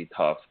going to be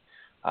tough.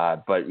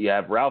 But you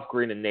have Ralph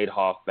Green and Nate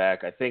Hoff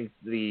back. I think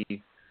the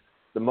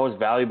most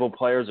valuable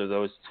players are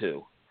those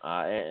two.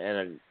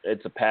 And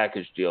it's a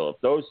package deal. If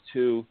those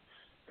two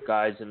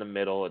guys in the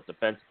middle at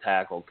defensive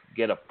tackle could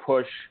get a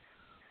push,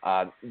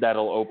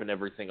 that'll open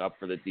everything up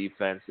for the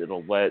defense.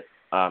 It'll let,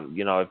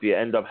 if you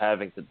end up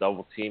having to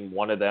double team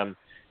one of them,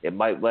 it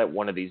might let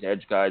one of these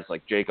edge guys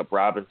like Jacob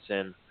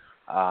Robinson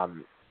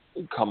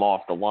come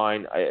off the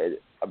line. A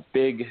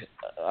big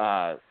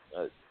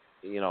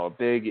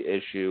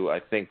issue I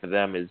think for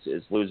them is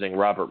losing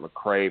Robert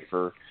McCray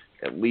for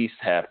at least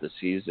half the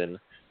season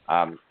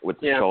with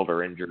the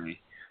shoulder injury.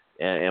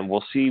 And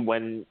we'll see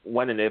when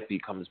and if he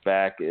comes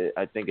back.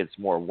 I think it's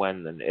more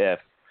when than if.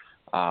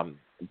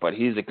 But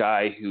he's a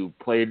guy who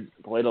played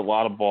a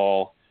lot of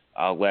ball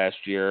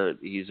last year.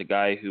 He's a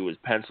guy who was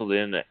penciled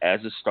in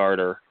as a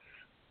starter.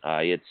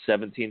 He had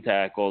 17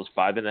 tackles,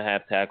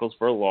 5.5 tackles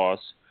for a loss.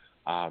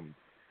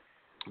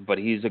 But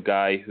he's a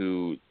guy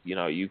who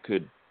you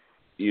could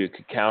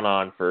count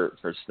on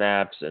for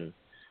snaps and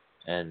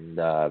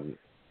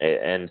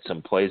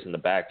some plays in the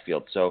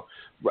backfield. So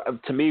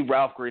to me,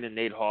 Ralph Green and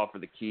Nate Hoff are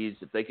the keys.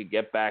 If they could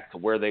get back to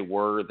where they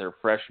were their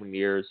freshman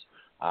years,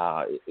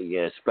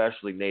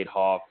 especially Nate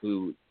Hoff,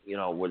 who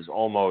was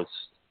almost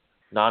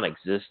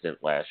non-existent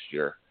last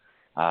year,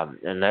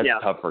 and that's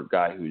tough for a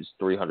guy who's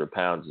 300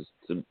 pounds is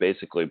to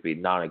basically be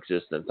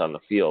non-existent on the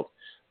field.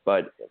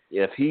 But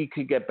if he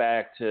could get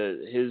back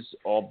to his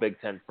all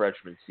Big Ten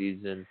freshman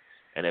season,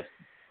 and if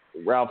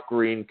Ralph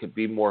Green could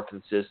be more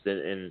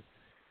consistent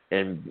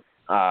in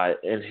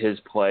his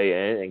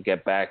play and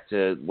get back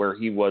to where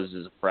he was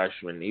as a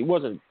freshman, he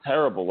wasn't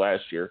terrible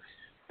last year,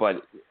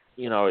 but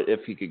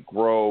if he could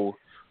grow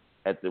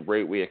at the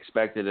rate we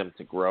expected him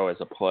to grow as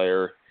a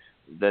player,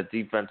 that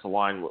defensive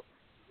line,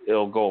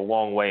 it'll go a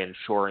long way in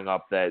shoring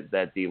up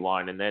that D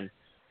line. And then,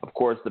 of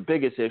course, the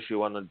biggest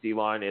issue on the D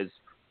line is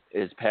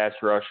pass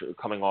rush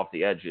coming off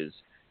the edges.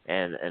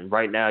 And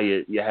right now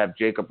you have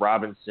Jacob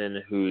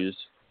Robinson, who's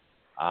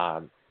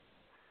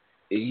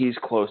he's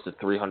close to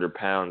 300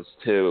 pounds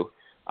too.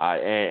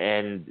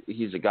 and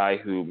he's a guy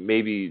who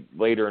maybe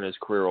later in his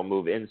career will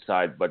move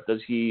inside, but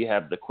does he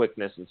have the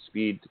quickness and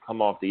speed to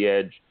come off the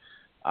edge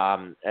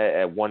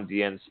at one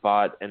DN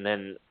spot? And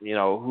then,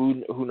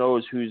 who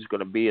knows who's going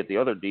to be at the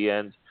other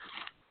DNs?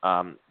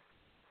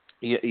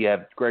 You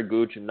have Greg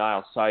Gooch and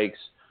Niall Sykes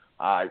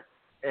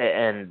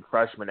and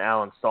freshman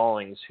Alan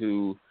Stallings,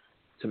 who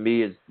to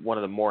me is one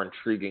of the more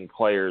intriguing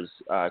players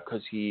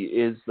because he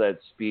is that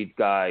speed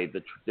guy,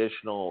 the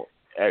traditional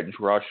edge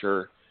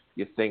rusher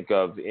you think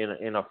of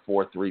in a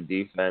 4-3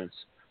 defense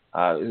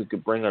who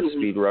could bring a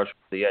speed rush to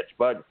the edge.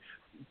 But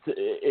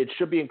it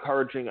should be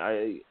encouraging.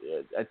 I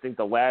think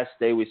the last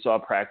day we saw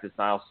practice,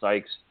 Niall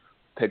Sykes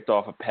picked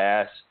off a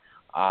pass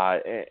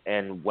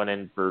and went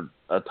in for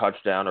a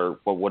touchdown, or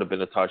what would have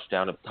been a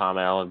touchdown if Tom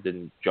Allen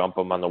didn't jump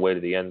him on the way to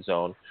the end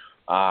zone,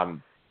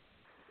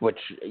 which,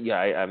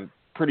 I'm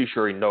pretty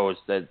sure he knows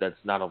that that's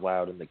not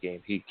allowed in the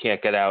game. He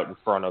can't get out in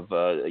front of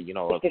a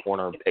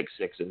corner and pick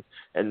six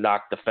and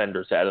knock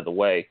defenders out of the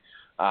way.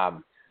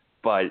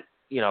 But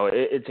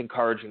it's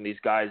encouraging. These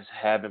guys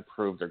have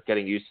improved. They're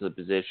getting used to the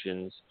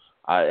positions.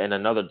 And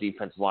another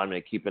defensive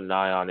lineman to keep an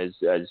eye on is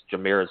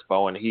Jameris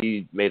Bowen.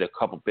 He made a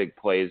couple big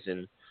plays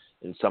in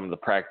some of the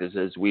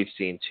practices we've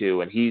seen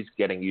too, and he's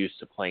getting used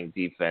to playing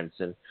defense.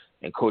 And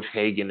Coach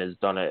Hagan has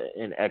done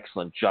an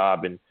excellent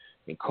job in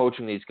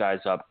coaching these guys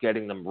up,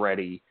 getting them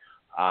ready,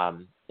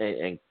 and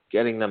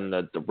getting them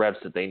the reps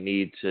that they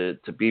need to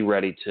be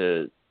ready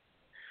to,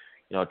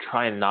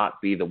 try and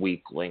not be the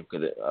weak link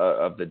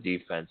of the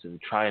defense, and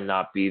try and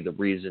not be the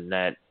reason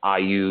that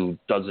IU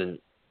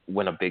doesn't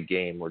win a big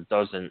game or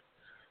doesn't,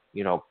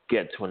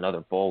 get to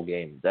another bowl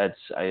game. That's,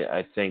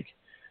 I think,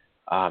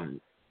 playing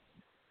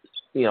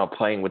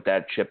with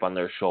that chip on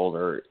their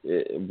shoulder,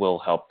 it will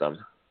help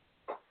them.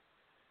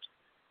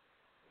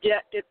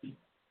 Yeah,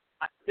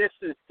 this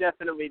is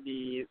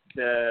definitely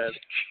the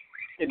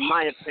in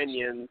my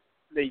opinion,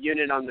 the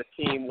unit on the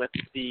team with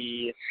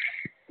the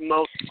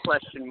most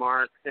question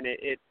marks, and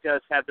it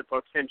does have the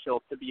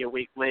potential to be a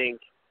weak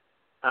link.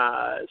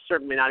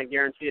 Certainly not a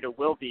guarantee that it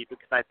will be,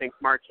 because I think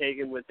Mark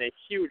Hagan was a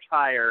huge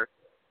hire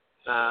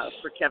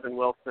for Kevin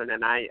Wilson,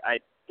 and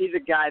he's a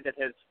guy that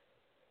has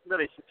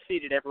really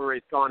succeeded everywhere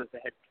he's gone as a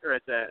head or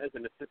as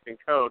an assistant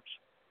coach.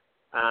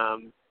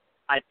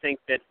 I think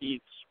that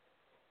he's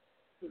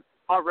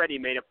already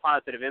made a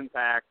positive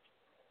impact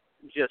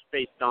just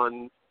based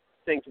on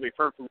things that we've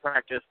heard from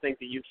practice, things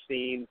that you've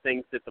seen,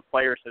 things that the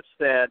players have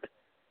said.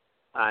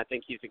 I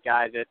think he's a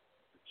guy that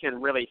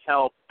can really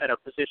help at a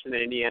position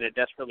that Indiana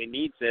desperately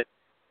needs it.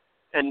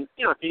 And,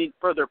 if you need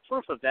further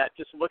proof of that,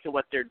 just look at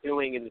what they're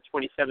doing in the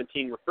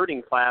 2017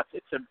 recruiting class.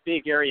 It's a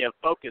big area of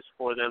focus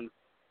for them,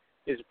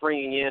 is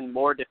bringing in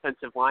more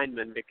defensive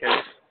linemen,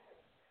 because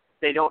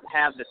they don't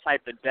have the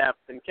type of depth,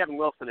 and Kevin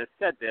Wilson has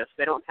said this,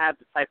 they don't have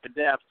the type of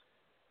depth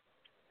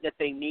that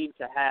they need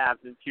to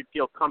have, that you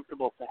feel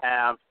comfortable to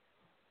have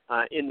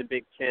in the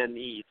Big Ten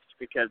East,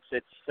 because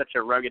it's such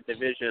a rugged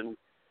division.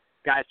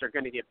 Guys are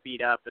going to get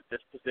beat up at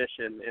this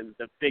position, and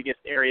the biggest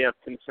area of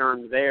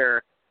concern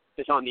there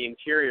is on the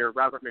interior.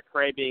 Robert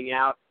McRae being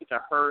out, it's a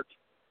hurt.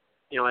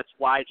 That's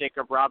why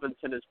Jacob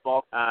Robinson is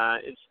bulk,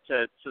 is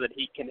so that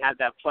he can have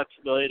that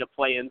flexibility to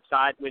play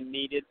inside when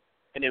needed,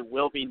 and it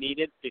will be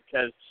needed,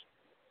 because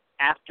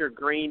after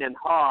Green and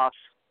Hoff,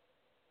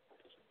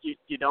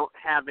 you don't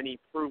have any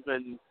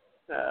proven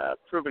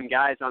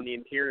guys on the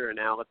interior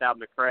now without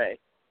McRae.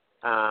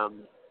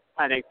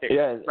 I think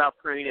that Ralph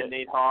Green and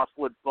Nate Hoff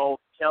would both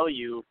tell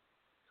you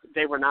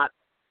they were not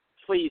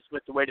pleased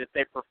with the way that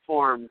they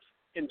performed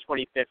in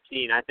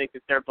 2015. I think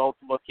that they're both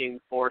looking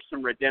for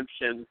some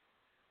redemption,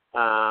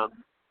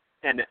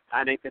 and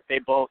I think that they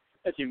both,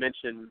 as you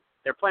mentioned,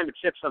 they're playing with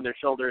chips on their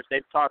shoulders.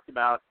 They've talked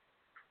about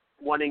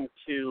wanting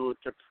to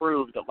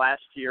prove that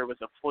last year was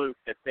a fluke,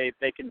 that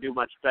they can do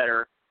much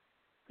better,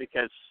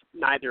 because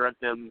neither of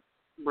them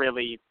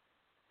really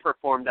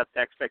performed up to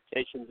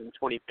expectations in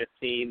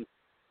 2015.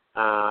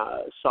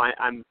 So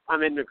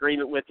I'm in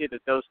agreement with you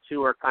that those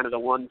two are kind of the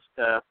ones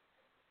that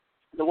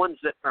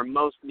are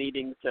most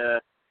needing to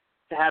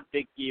have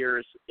big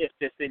years if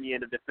this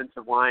Indiana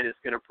defensive line is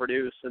going to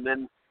produce. And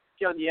then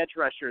on the edge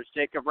rushers,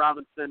 Jacob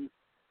Robinson,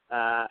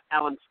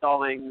 Alan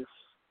Stallings,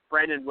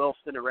 Brandon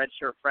Wilson, a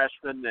redshirt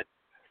freshman that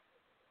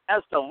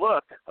has the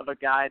look of a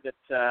guy that,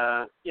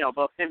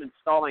 both him and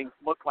Stallings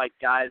look like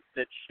guys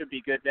that should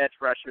be good edge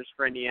rushers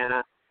for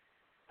Indiana.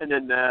 And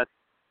then that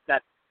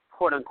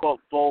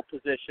quote-unquote bowl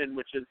position,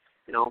 which is,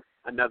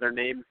 another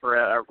name for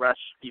a rush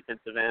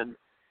defensive end.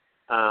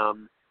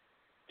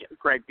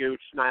 Greg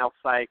Gooch, Niall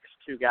Sykes,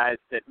 two guys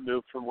that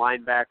moved from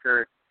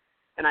linebacker.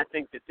 And I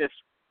think that this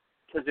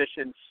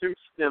position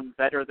suits them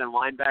better than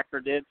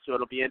linebacker did, so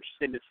it'll be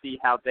interesting to see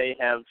how they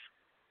have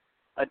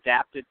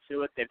adapted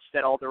to it. They've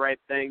said all the right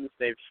things.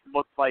 They've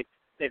looked like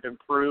they've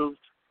improved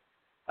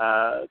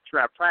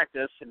throughout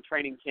practice and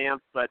training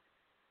camp, but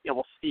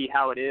we'll see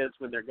how it is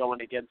when they're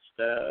going against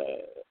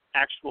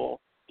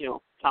actual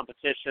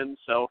competition.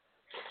 So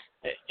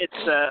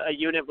it's a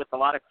unit with a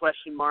lot of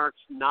question marks,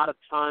 not a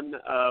ton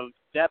of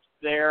depth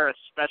there,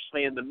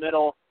 especially in the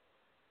middle.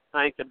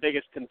 I think the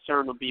biggest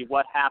concern would be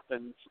what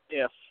happens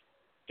if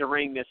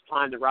during this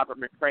time that Robert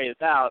McCray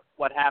is out,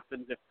 what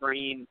happens if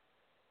Green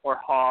or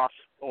Hoff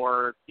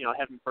or,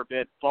 heaven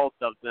forbid, both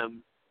of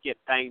them get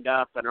banged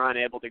up and are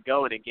unable to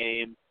go in a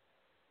game.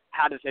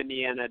 How does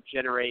Indiana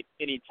generate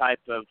any type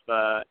of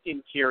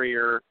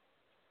interior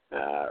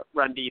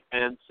run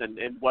defense,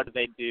 and what do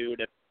they do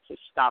to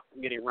stop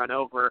them getting run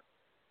over?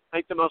 I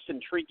think the most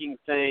intriguing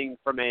thing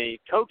from a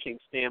coaching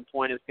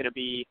standpoint is going to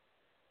be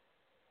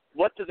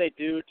what do they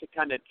do to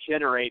kind of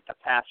generate a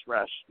pass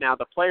rush. Now,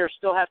 the players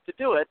still have to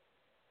do it,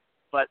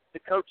 but the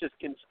coaches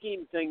can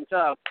scheme things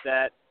up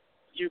that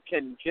you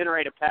can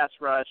generate a pass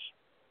rush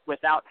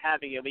without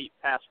having elite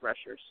pass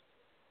rushers.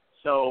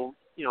 So,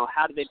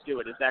 how do they do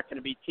it? Is that going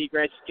to be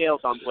T-Gray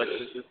scales on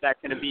blitzes? Is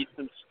that going to be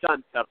some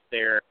stunts up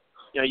there?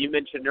 You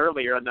mentioned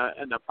earlier in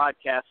the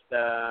podcast,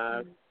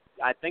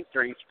 I think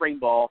during spring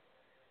ball,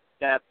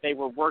 that they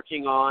were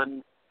working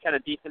on kind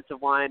of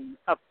defensive line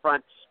up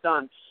front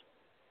stunts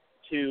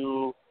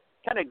to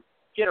kind of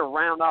get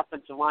around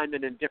offensive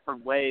linemen in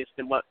different ways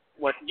than what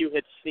you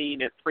had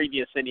seen at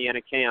previous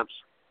Indiana camps.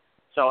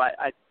 So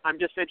I'm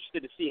just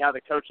interested to see how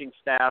the coaching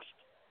staff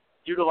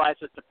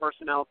utilizes the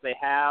personnel they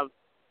have.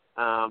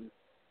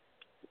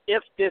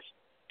 If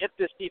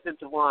this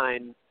defensive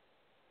line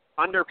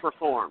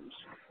underperforms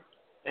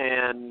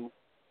and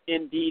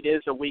indeed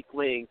is a weak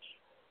link,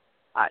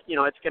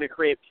 it's going to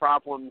create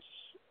problems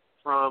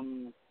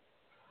from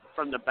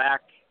the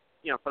back,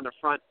 from the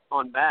front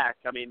on back.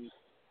 I mean,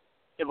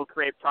 it will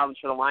create problems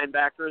for the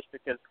linebackers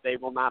because they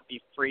will not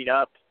be freed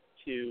up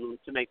to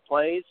make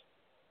plays.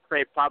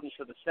 Create problems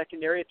for the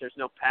secondary if there's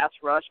no pass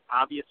rush.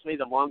 Obviously,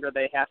 the longer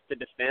they have to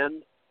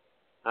defend,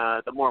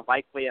 the more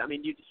likely. I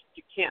mean, you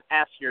can't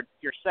ask your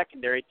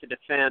secondary to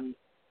defend,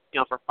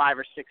 for 5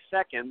 or 6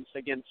 seconds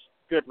against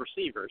good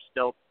receivers.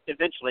 They'll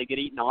eventually get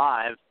eaten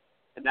alive,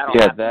 and that'll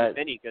happen with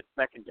any good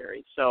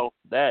secondary. So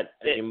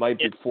it might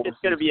be it's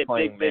going to be a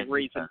big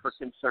reason for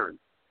concern.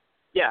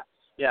 Yeah.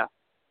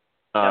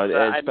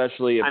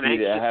 Especially if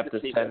you have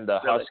to send the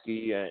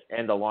Husky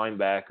and a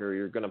linebacker,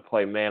 you're going to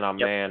play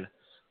man-on-man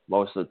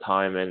most of the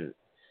time, and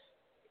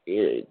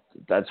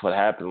that's what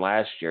happened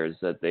last year is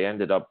that they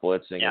ended up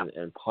blitzing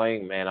and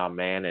playing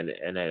man-on-man, and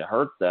it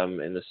hurt them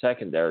in the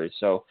secondary.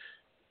 So,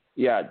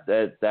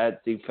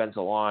 that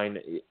defensive line,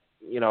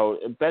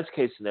 best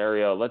case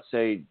scenario, let's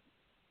say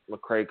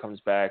McCray comes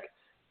back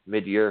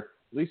mid-year,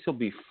 at least he'll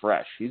be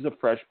fresh. He's a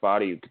fresh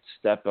body who could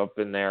step up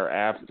in there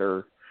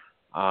after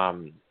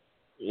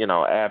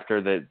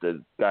after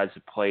the guys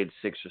have played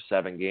 6 or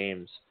 7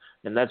 games.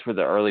 And that's where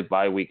the early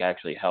bye week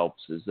actually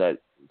helps, is that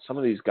some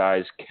of these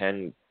guys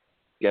can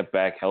get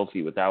back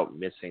healthy without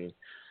missing,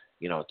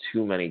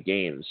 too many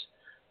games.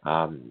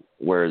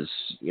 Whereas,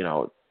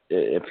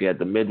 if you had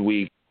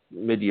the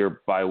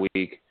mid-year bye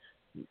week,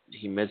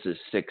 he misses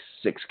six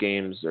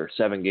games or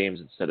 7 games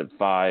instead of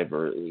 5,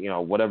 or,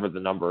 whatever the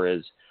number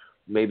is,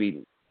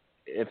 maybe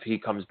if he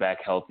comes back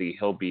healthy,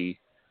 he'll be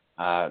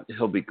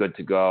good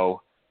to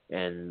go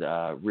and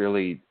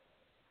really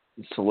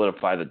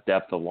solidify the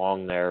depth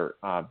along there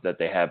that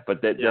they have.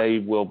 But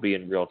they will be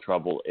in real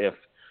trouble if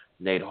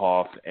Nate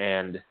Hoff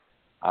and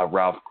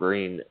Ralph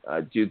Green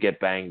do get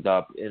banged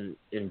up in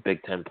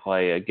Big Ten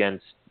play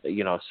against,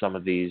 some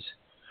of these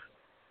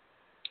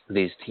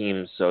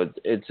teams. So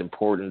it's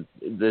important.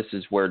 This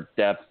is where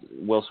depth,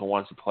 Wilson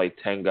wants to play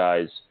 10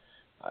 guys,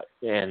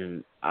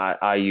 and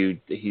IU,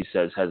 he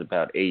says, has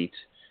about 8.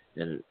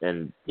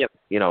 And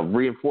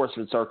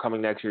reinforcements are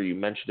coming next year. You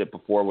mentioned it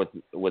before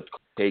with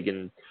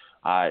Hagan,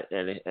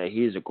 and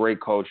he's a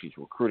great coach. He's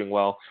recruiting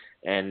well,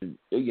 and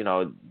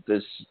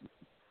this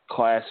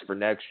class for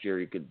next year,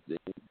 you could the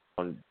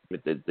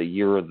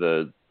year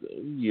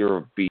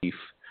of beef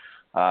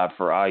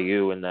for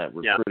IU in that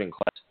recruiting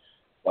class.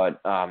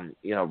 But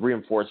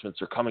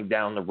reinforcements are coming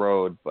down the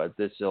road. But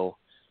this will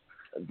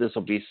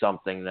be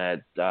something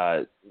that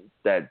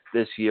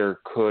this year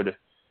could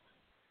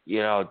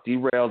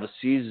derail the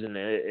season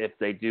if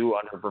they do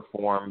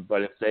underperform.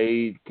 But if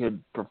they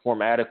could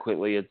perform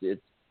adequately,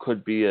 it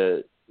could be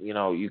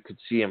you could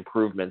see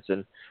improvements.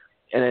 And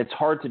it's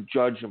hard to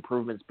judge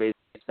improvements based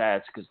on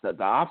stats because the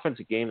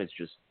offensive game has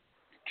just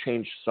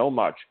changed so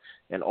much,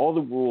 and all the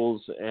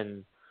rules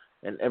and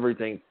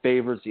everything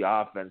favors the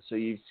offense. So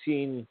you've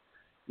seen,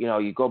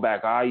 you go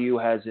back, IU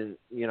hasn't,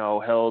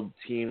 held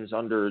teams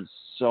under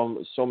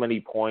so many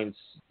points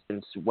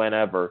since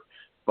whenever.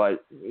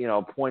 But,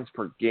 points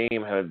per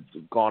game have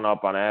gone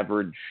up on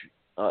average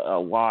a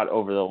lot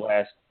over the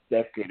last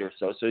decade or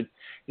so. So,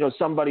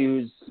 somebody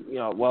who's,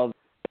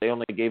 they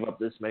only gave up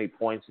this many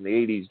points in the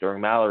 80s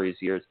during Mallory's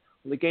years.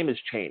 Well, the game has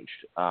changed.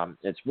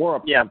 It's more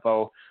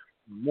up-tempo,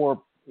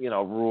 more,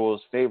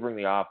 rules favoring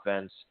the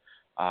offense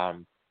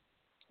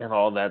and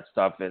all that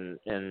stuff. And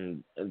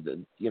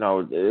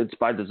it's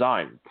by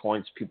design.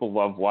 Points, people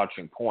love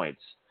watching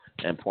points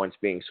and points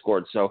being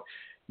scored. So,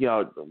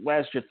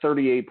 last year,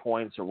 38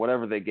 points or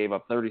whatever they gave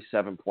up,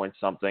 37 points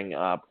something,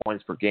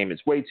 points per game is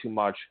way too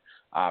much.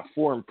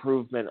 For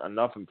improvement,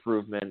 enough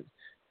improvement.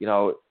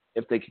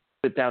 If they can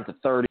get it down to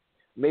 30,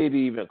 maybe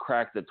even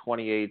crack the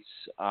 28s.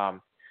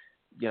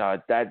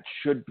 That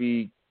should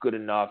be good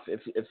enough.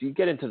 If you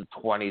get into the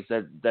 20s,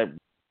 that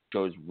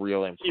shows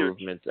real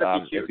improvement.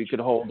 If you could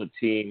hold a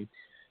team,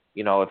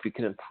 if you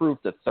can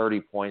improve to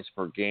 30 points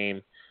per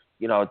game,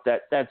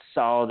 that's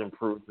solid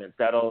improvement.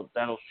 That'll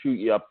shoot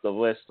you up the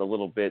list a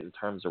little bit in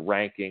terms of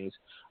rankings.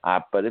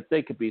 But if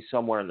they could be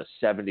somewhere in the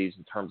 70s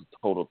in terms of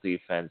total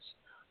defense,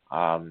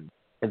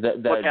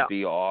 that'd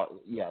be all.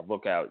 Yeah,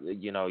 look out.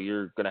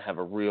 You're going to have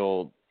a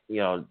real,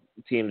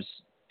 teams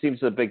of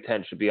the Big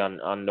Ten should be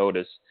on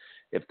notice.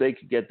 If they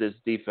could get this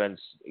defense,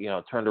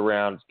 turned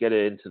around, get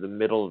it into the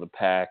middle of the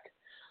pack,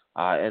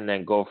 and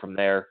then go from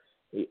there,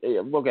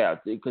 look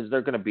out, because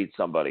they're going to beat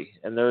somebody,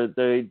 and they're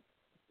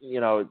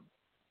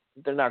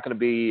not going to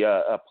be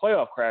a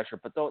playoff crasher,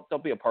 but they'll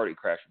be a party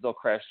crasher. They'll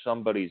crash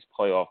somebody's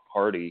playoff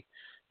party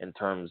in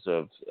terms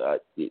of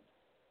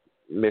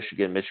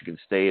Michigan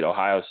State,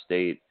 Ohio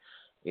State,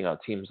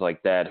 teams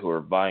like that who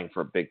are vying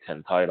for a Big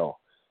Ten title.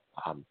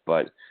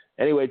 But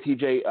anyway,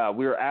 TJ,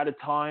 we're out of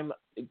time.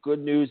 Good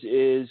news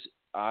is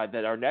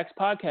that our next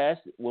podcast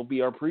will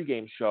be our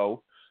pregame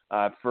show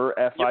for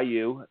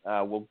FIU.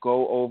 We'll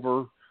go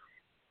over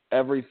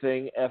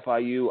everything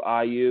FIU,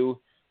 IU,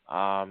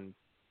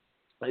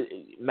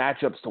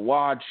 matchups to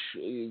watch,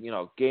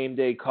 game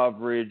day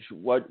coverage,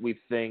 what we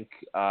think,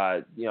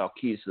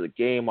 keys to the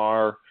game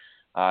are,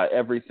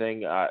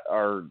 everything.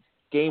 Our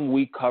game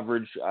week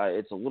coverage,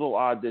 it's a little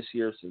odd this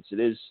year since it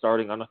is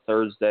starting on a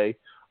Thursday.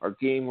 Our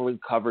game week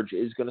coverage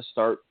is going to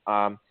start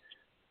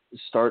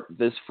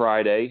this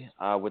Friday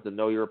with the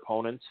Know Your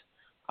Opponent.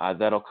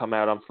 That'll come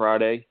out on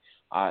Friday.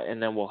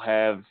 And then we'll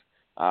have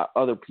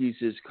other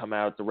pieces come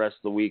out the rest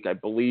of the week. I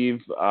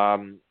believe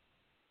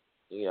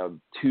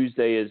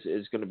Tuesday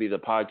is going to be the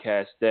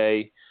podcast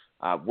day.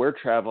 We're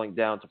traveling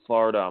down to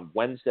Florida on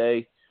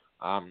Wednesday,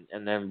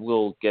 and then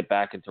we'll get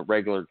back into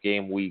regular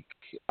game week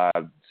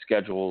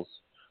schedules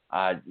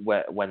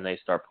when they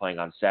start playing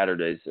on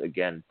Saturdays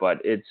again.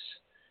 But it's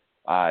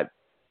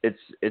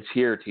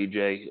here,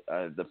 TJ.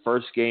 The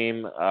first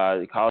game,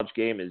 the college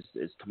game, is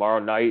tomorrow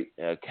night.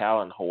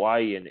 Cal and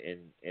Hawaii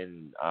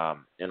in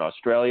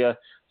Australia.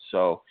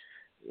 So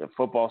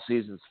football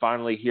season's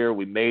finally here.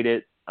 We made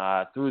it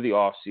through the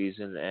off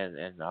season,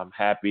 and I'm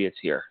happy it's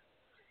here.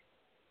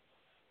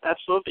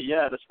 Absolutely,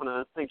 yeah. I just want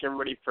to thank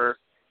everybody for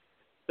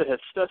that has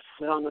stuff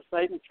on the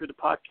site and through the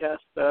podcast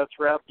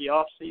throughout the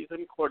off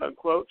season, quote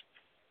unquote,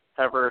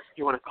 however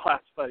you want to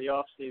classify the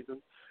off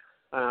season.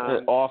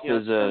 Is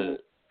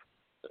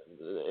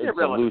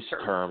a loose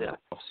term. Yeah.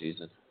 Off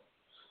season.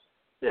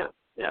 Yeah.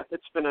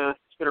 It's been a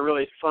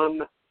really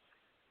fun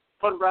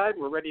ride.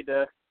 We're ready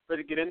to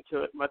get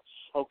into it. Let's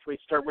hopefully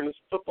start winning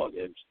some football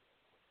games.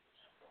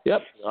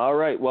 Yep. All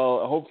right.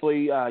 Well,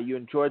 hopefully you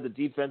enjoyed the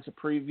defensive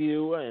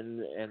preview,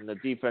 and the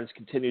defense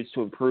continues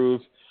to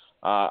improve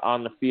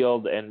on the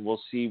field, and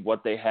we'll see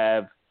what they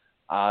have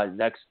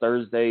next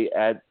Thursday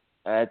at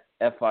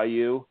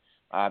FIU.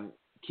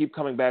 Keep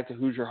coming back to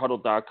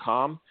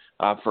HoosierHuddle.com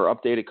for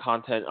updated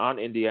content on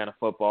Indiana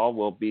football.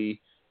 We'll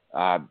be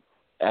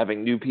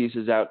having new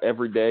pieces out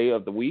every day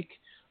of the week.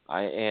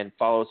 And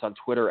follow us on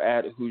Twitter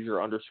at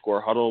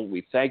Hoosier_Huddle.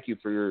 We thank you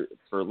for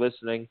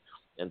listening,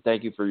 and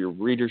thank you for your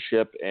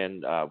readership.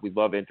 And we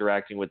love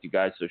interacting with you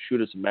guys. So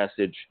shoot us a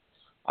message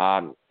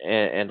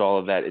and all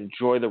of that.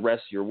 Enjoy the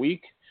rest of your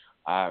week.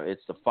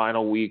 It's the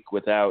final week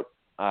without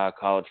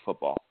college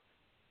football.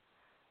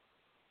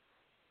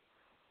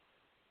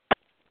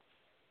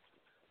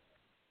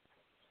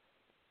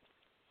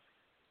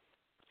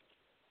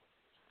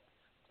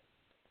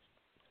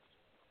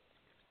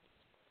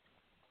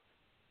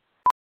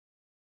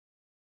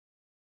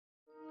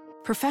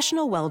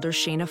 Professional welder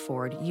Shayna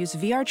Ford used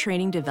VR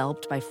training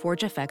developed by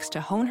ForgeFX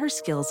to hone her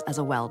skills as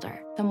a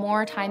welder. The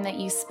more time that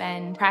you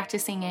spend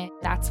practicing it,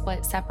 that's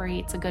what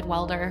separates a good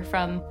welder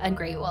from a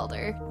great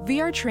welder.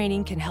 VR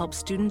training can help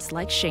students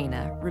like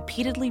Shayna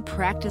repeatedly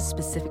practice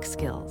specific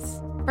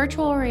skills.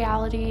 Virtual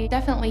reality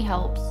definitely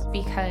helps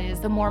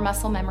because the more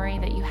muscle memory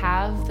that you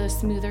have, the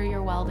smoother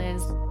your weld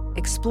is.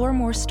 Explore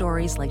more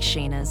stories like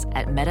Shayna's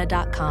at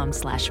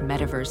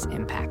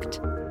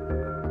meta.com/metaverseimpact.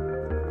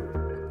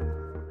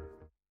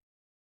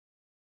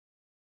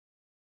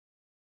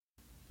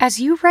 As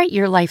you write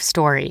your life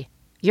story,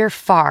 you're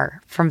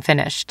far from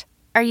finished.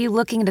 Are you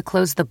looking to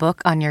close the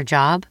book on your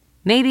job?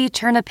 Maybe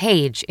turn a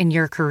page in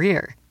your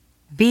career?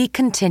 Be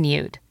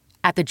continued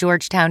at the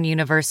Georgetown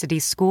University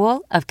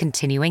School of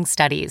Continuing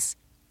Studies.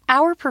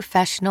 Our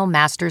professional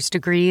master's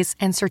degrees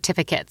and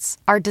certificates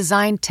are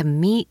designed to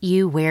meet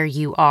you where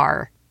you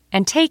are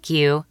and take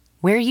you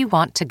where you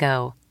want to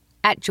go.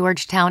 At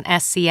Georgetown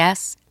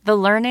SCS, the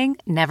learning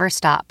never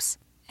stops,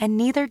 and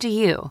neither do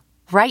you.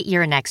 Write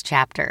your next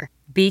chapter.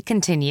 Be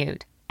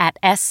continued at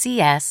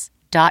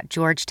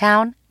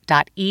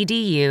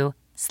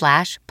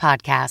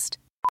scs.georgetown.edu/podcast.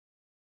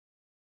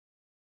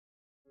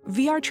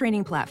 VR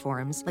training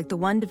platforms, like the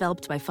one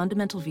developed by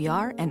Fundamental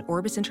VR and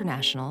Orbis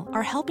International,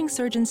 are helping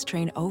surgeons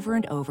train over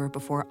and over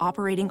before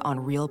operating on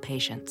real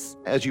patients.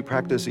 As you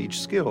practice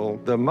each skill,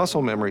 the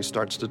muscle memory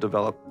starts to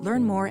develop.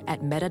 Learn more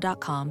at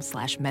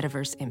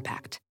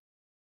meta.com/metaverseimpact.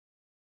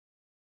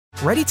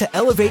 Ready to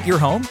elevate your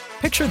home?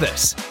 Picture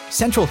this: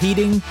 central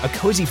heating, a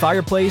cozy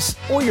fireplace,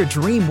 or your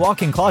dream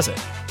walk-in closet.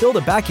 Build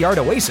a backyard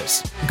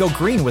oasis, go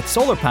green with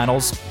solar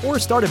panels, or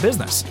start a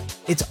business.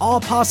 It's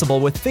all possible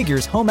with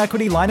Figure's home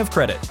equity line of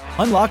credit.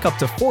 Unlock up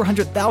to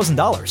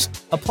 $400,000.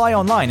 Apply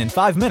online in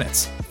 5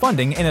 minutes.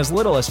 Funding in as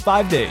little as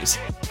 5 days.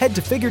 Head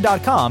to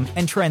Figure.com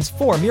and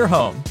transform your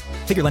home.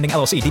 Figure Lending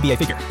LLC, DBA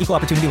Figure, Equal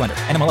Opportunity Lender,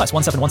 NMLS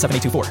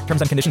 1717824.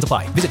 Terms and conditions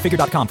apply. Visit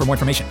Figure.com for more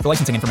information. For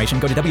licensing information,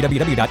 go to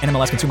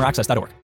www.nmlsconsumeraccess.org.